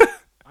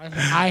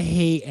I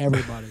hate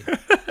everybody.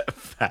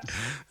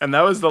 and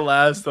that was the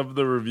last of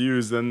the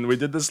reviews. Then we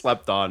did the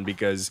slept on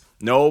because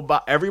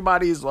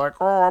everybody's like,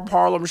 oh, I'm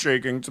Harlem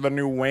shaking to the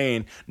new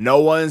Wayne.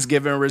 No one's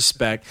giving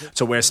respect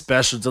to where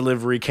Special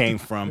Delivery came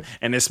from,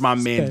 and it's my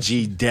man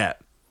G Depp.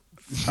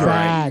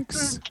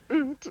 Facts.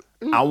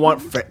 I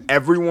want for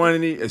everyone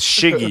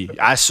Shiggy.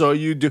 I saw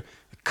you do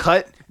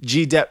cut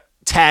G Depp.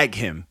 Tag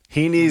him.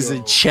 He needs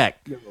a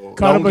check. Cut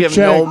Don't him a give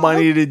check. no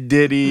money to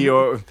Diddy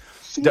or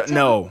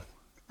no.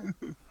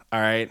 All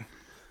right.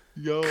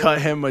 Yo,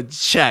 Cut him a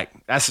check.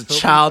 That's a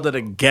child of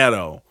the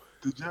ghetto.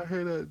 Did y'all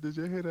hear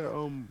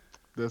that?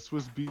 That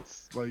Swiss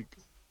Beats, like,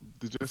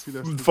 did y'all see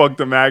that? Fuck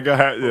the MAGA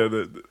hat.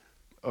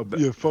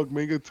 Yeah, Fuck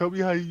Manga. Tell me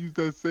how you use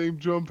that same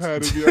drum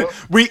pattern, yo.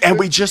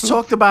 we just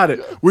talked about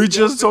it. We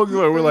just talked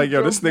about it. We're like,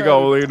 yo, this nigga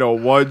only know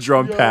one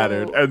drum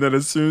pattern, and then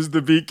as soon as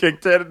the beat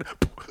kicked in,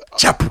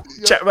 chap,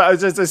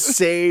 it's just the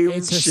same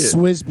It's a shit.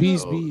 Swiss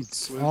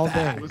beats all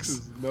day.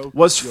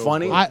 What's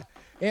funny?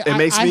 It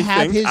makes me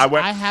think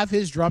I have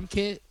his drum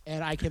kit,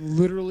 and I can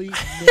literally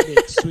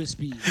mimic Swiss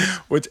beats.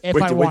 If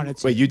I wanted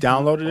to. Wait, you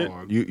downloaded it?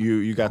 on.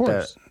 You got Of that?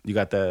 course. You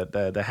got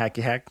the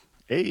hacky hack?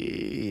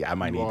 Hey, I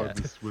might need Lord, that.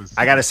 this was-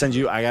 I gotta send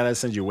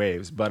you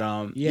waves, but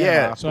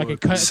Yeah, so I can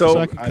cut. So- So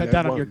I can I cut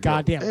down on want your that.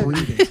 goddamn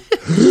breathing.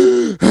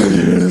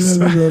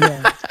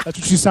 That's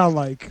what you sound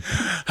like.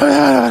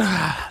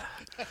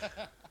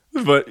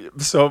 But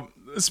so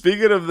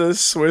speaking of this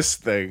Swiss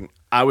thing,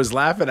 I was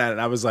laughing at it.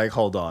 And I was like,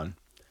 hold on.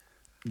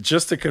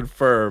 Just to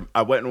confirm,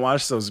 I went and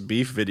watched those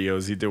beef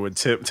videos he did with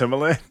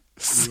Timbaland.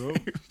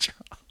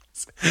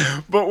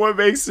 But what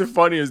makes it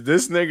funny is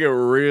this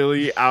nigga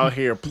really out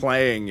here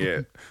playing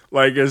it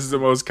like it's the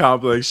most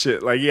complex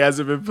shit. Like he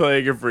hasn't been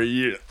playing it for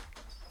years.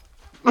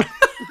 Yo,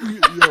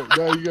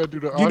 now you gotta do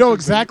the. You know Usher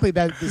exactly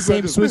that the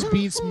same Swiss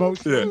beats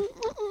motion,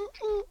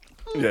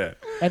 Yeah.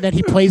 and then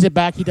he plays it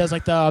back. He does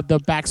like the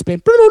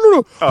backspin.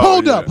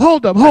 Hold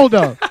yeah.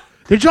 up.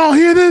 Did y'all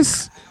hear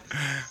this?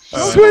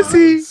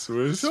 Swissy.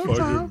 Swiss Showtime.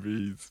 fucking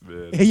beats,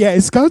 man. Yeah,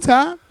 it's go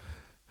time.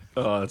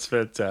 Oh, it's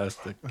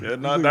fantastic. Yeah,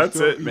 no, thing. that's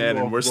Still it, man.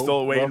 eating And we're off still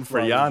Rough waiting for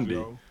Riders, Yandi,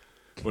 yo.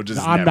 which is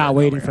I'm never not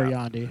waiting for coming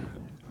out. Yandi.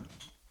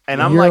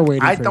 And I'm You're like,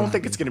 waiting I for don't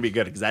think Yandi. it's gonna be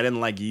good because I didn't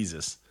like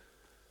Yeezus.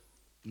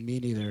 Me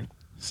neither.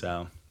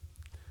 So,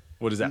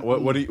 what is that?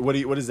 What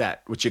is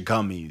that? With your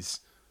gummies?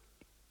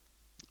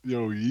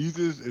 Yo,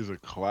 Yeezus is a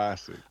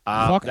classic.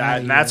 Fuck outta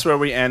And that's where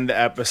we end the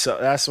episode.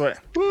 That's what.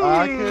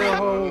 I can't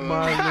hold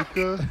my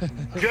liquor.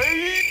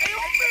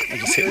 I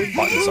just hit the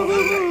buttons on it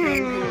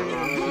right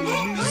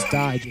now.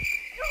 died.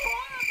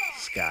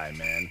 This guy,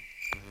 man.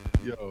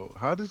 Yo,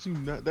 how did you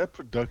not? That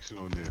production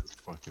on there is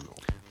fucking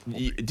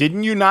on.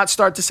 Didn't you not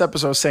start this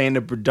episode saying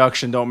the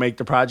production don't make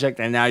the project,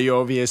 and now you're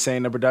over here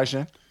saying the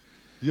production?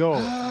 Yo,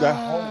 that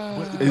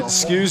whole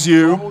Excuse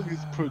you. song is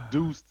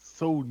produced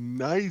so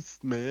nice,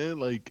 man.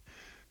 Like,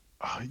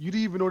 you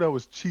didn't even know that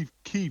was Chief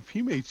Keef.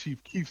 He made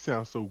Chief Keef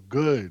sound so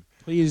good.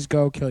 Please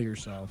go kill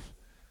yourself.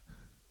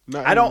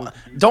 Not I anyone don't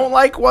can do don't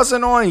like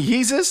wasn't on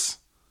Yeezus.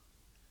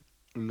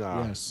 that.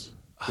 Nah, Yes.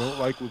 don't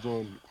like was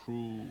on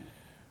Crew.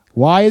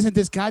 Why isn't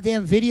this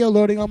goddamn video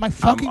loading on my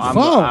fucking I'm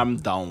phone? I'm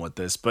done with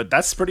this, but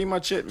that's pretty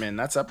much it, man.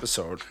 That's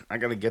episode. I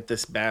gotta get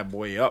this bad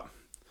boy up.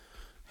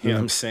 You know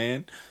what I'm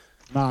saying?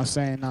 Nah,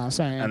 saying.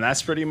 And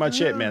that's pretty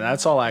much it, man.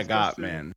 That's all I got, man.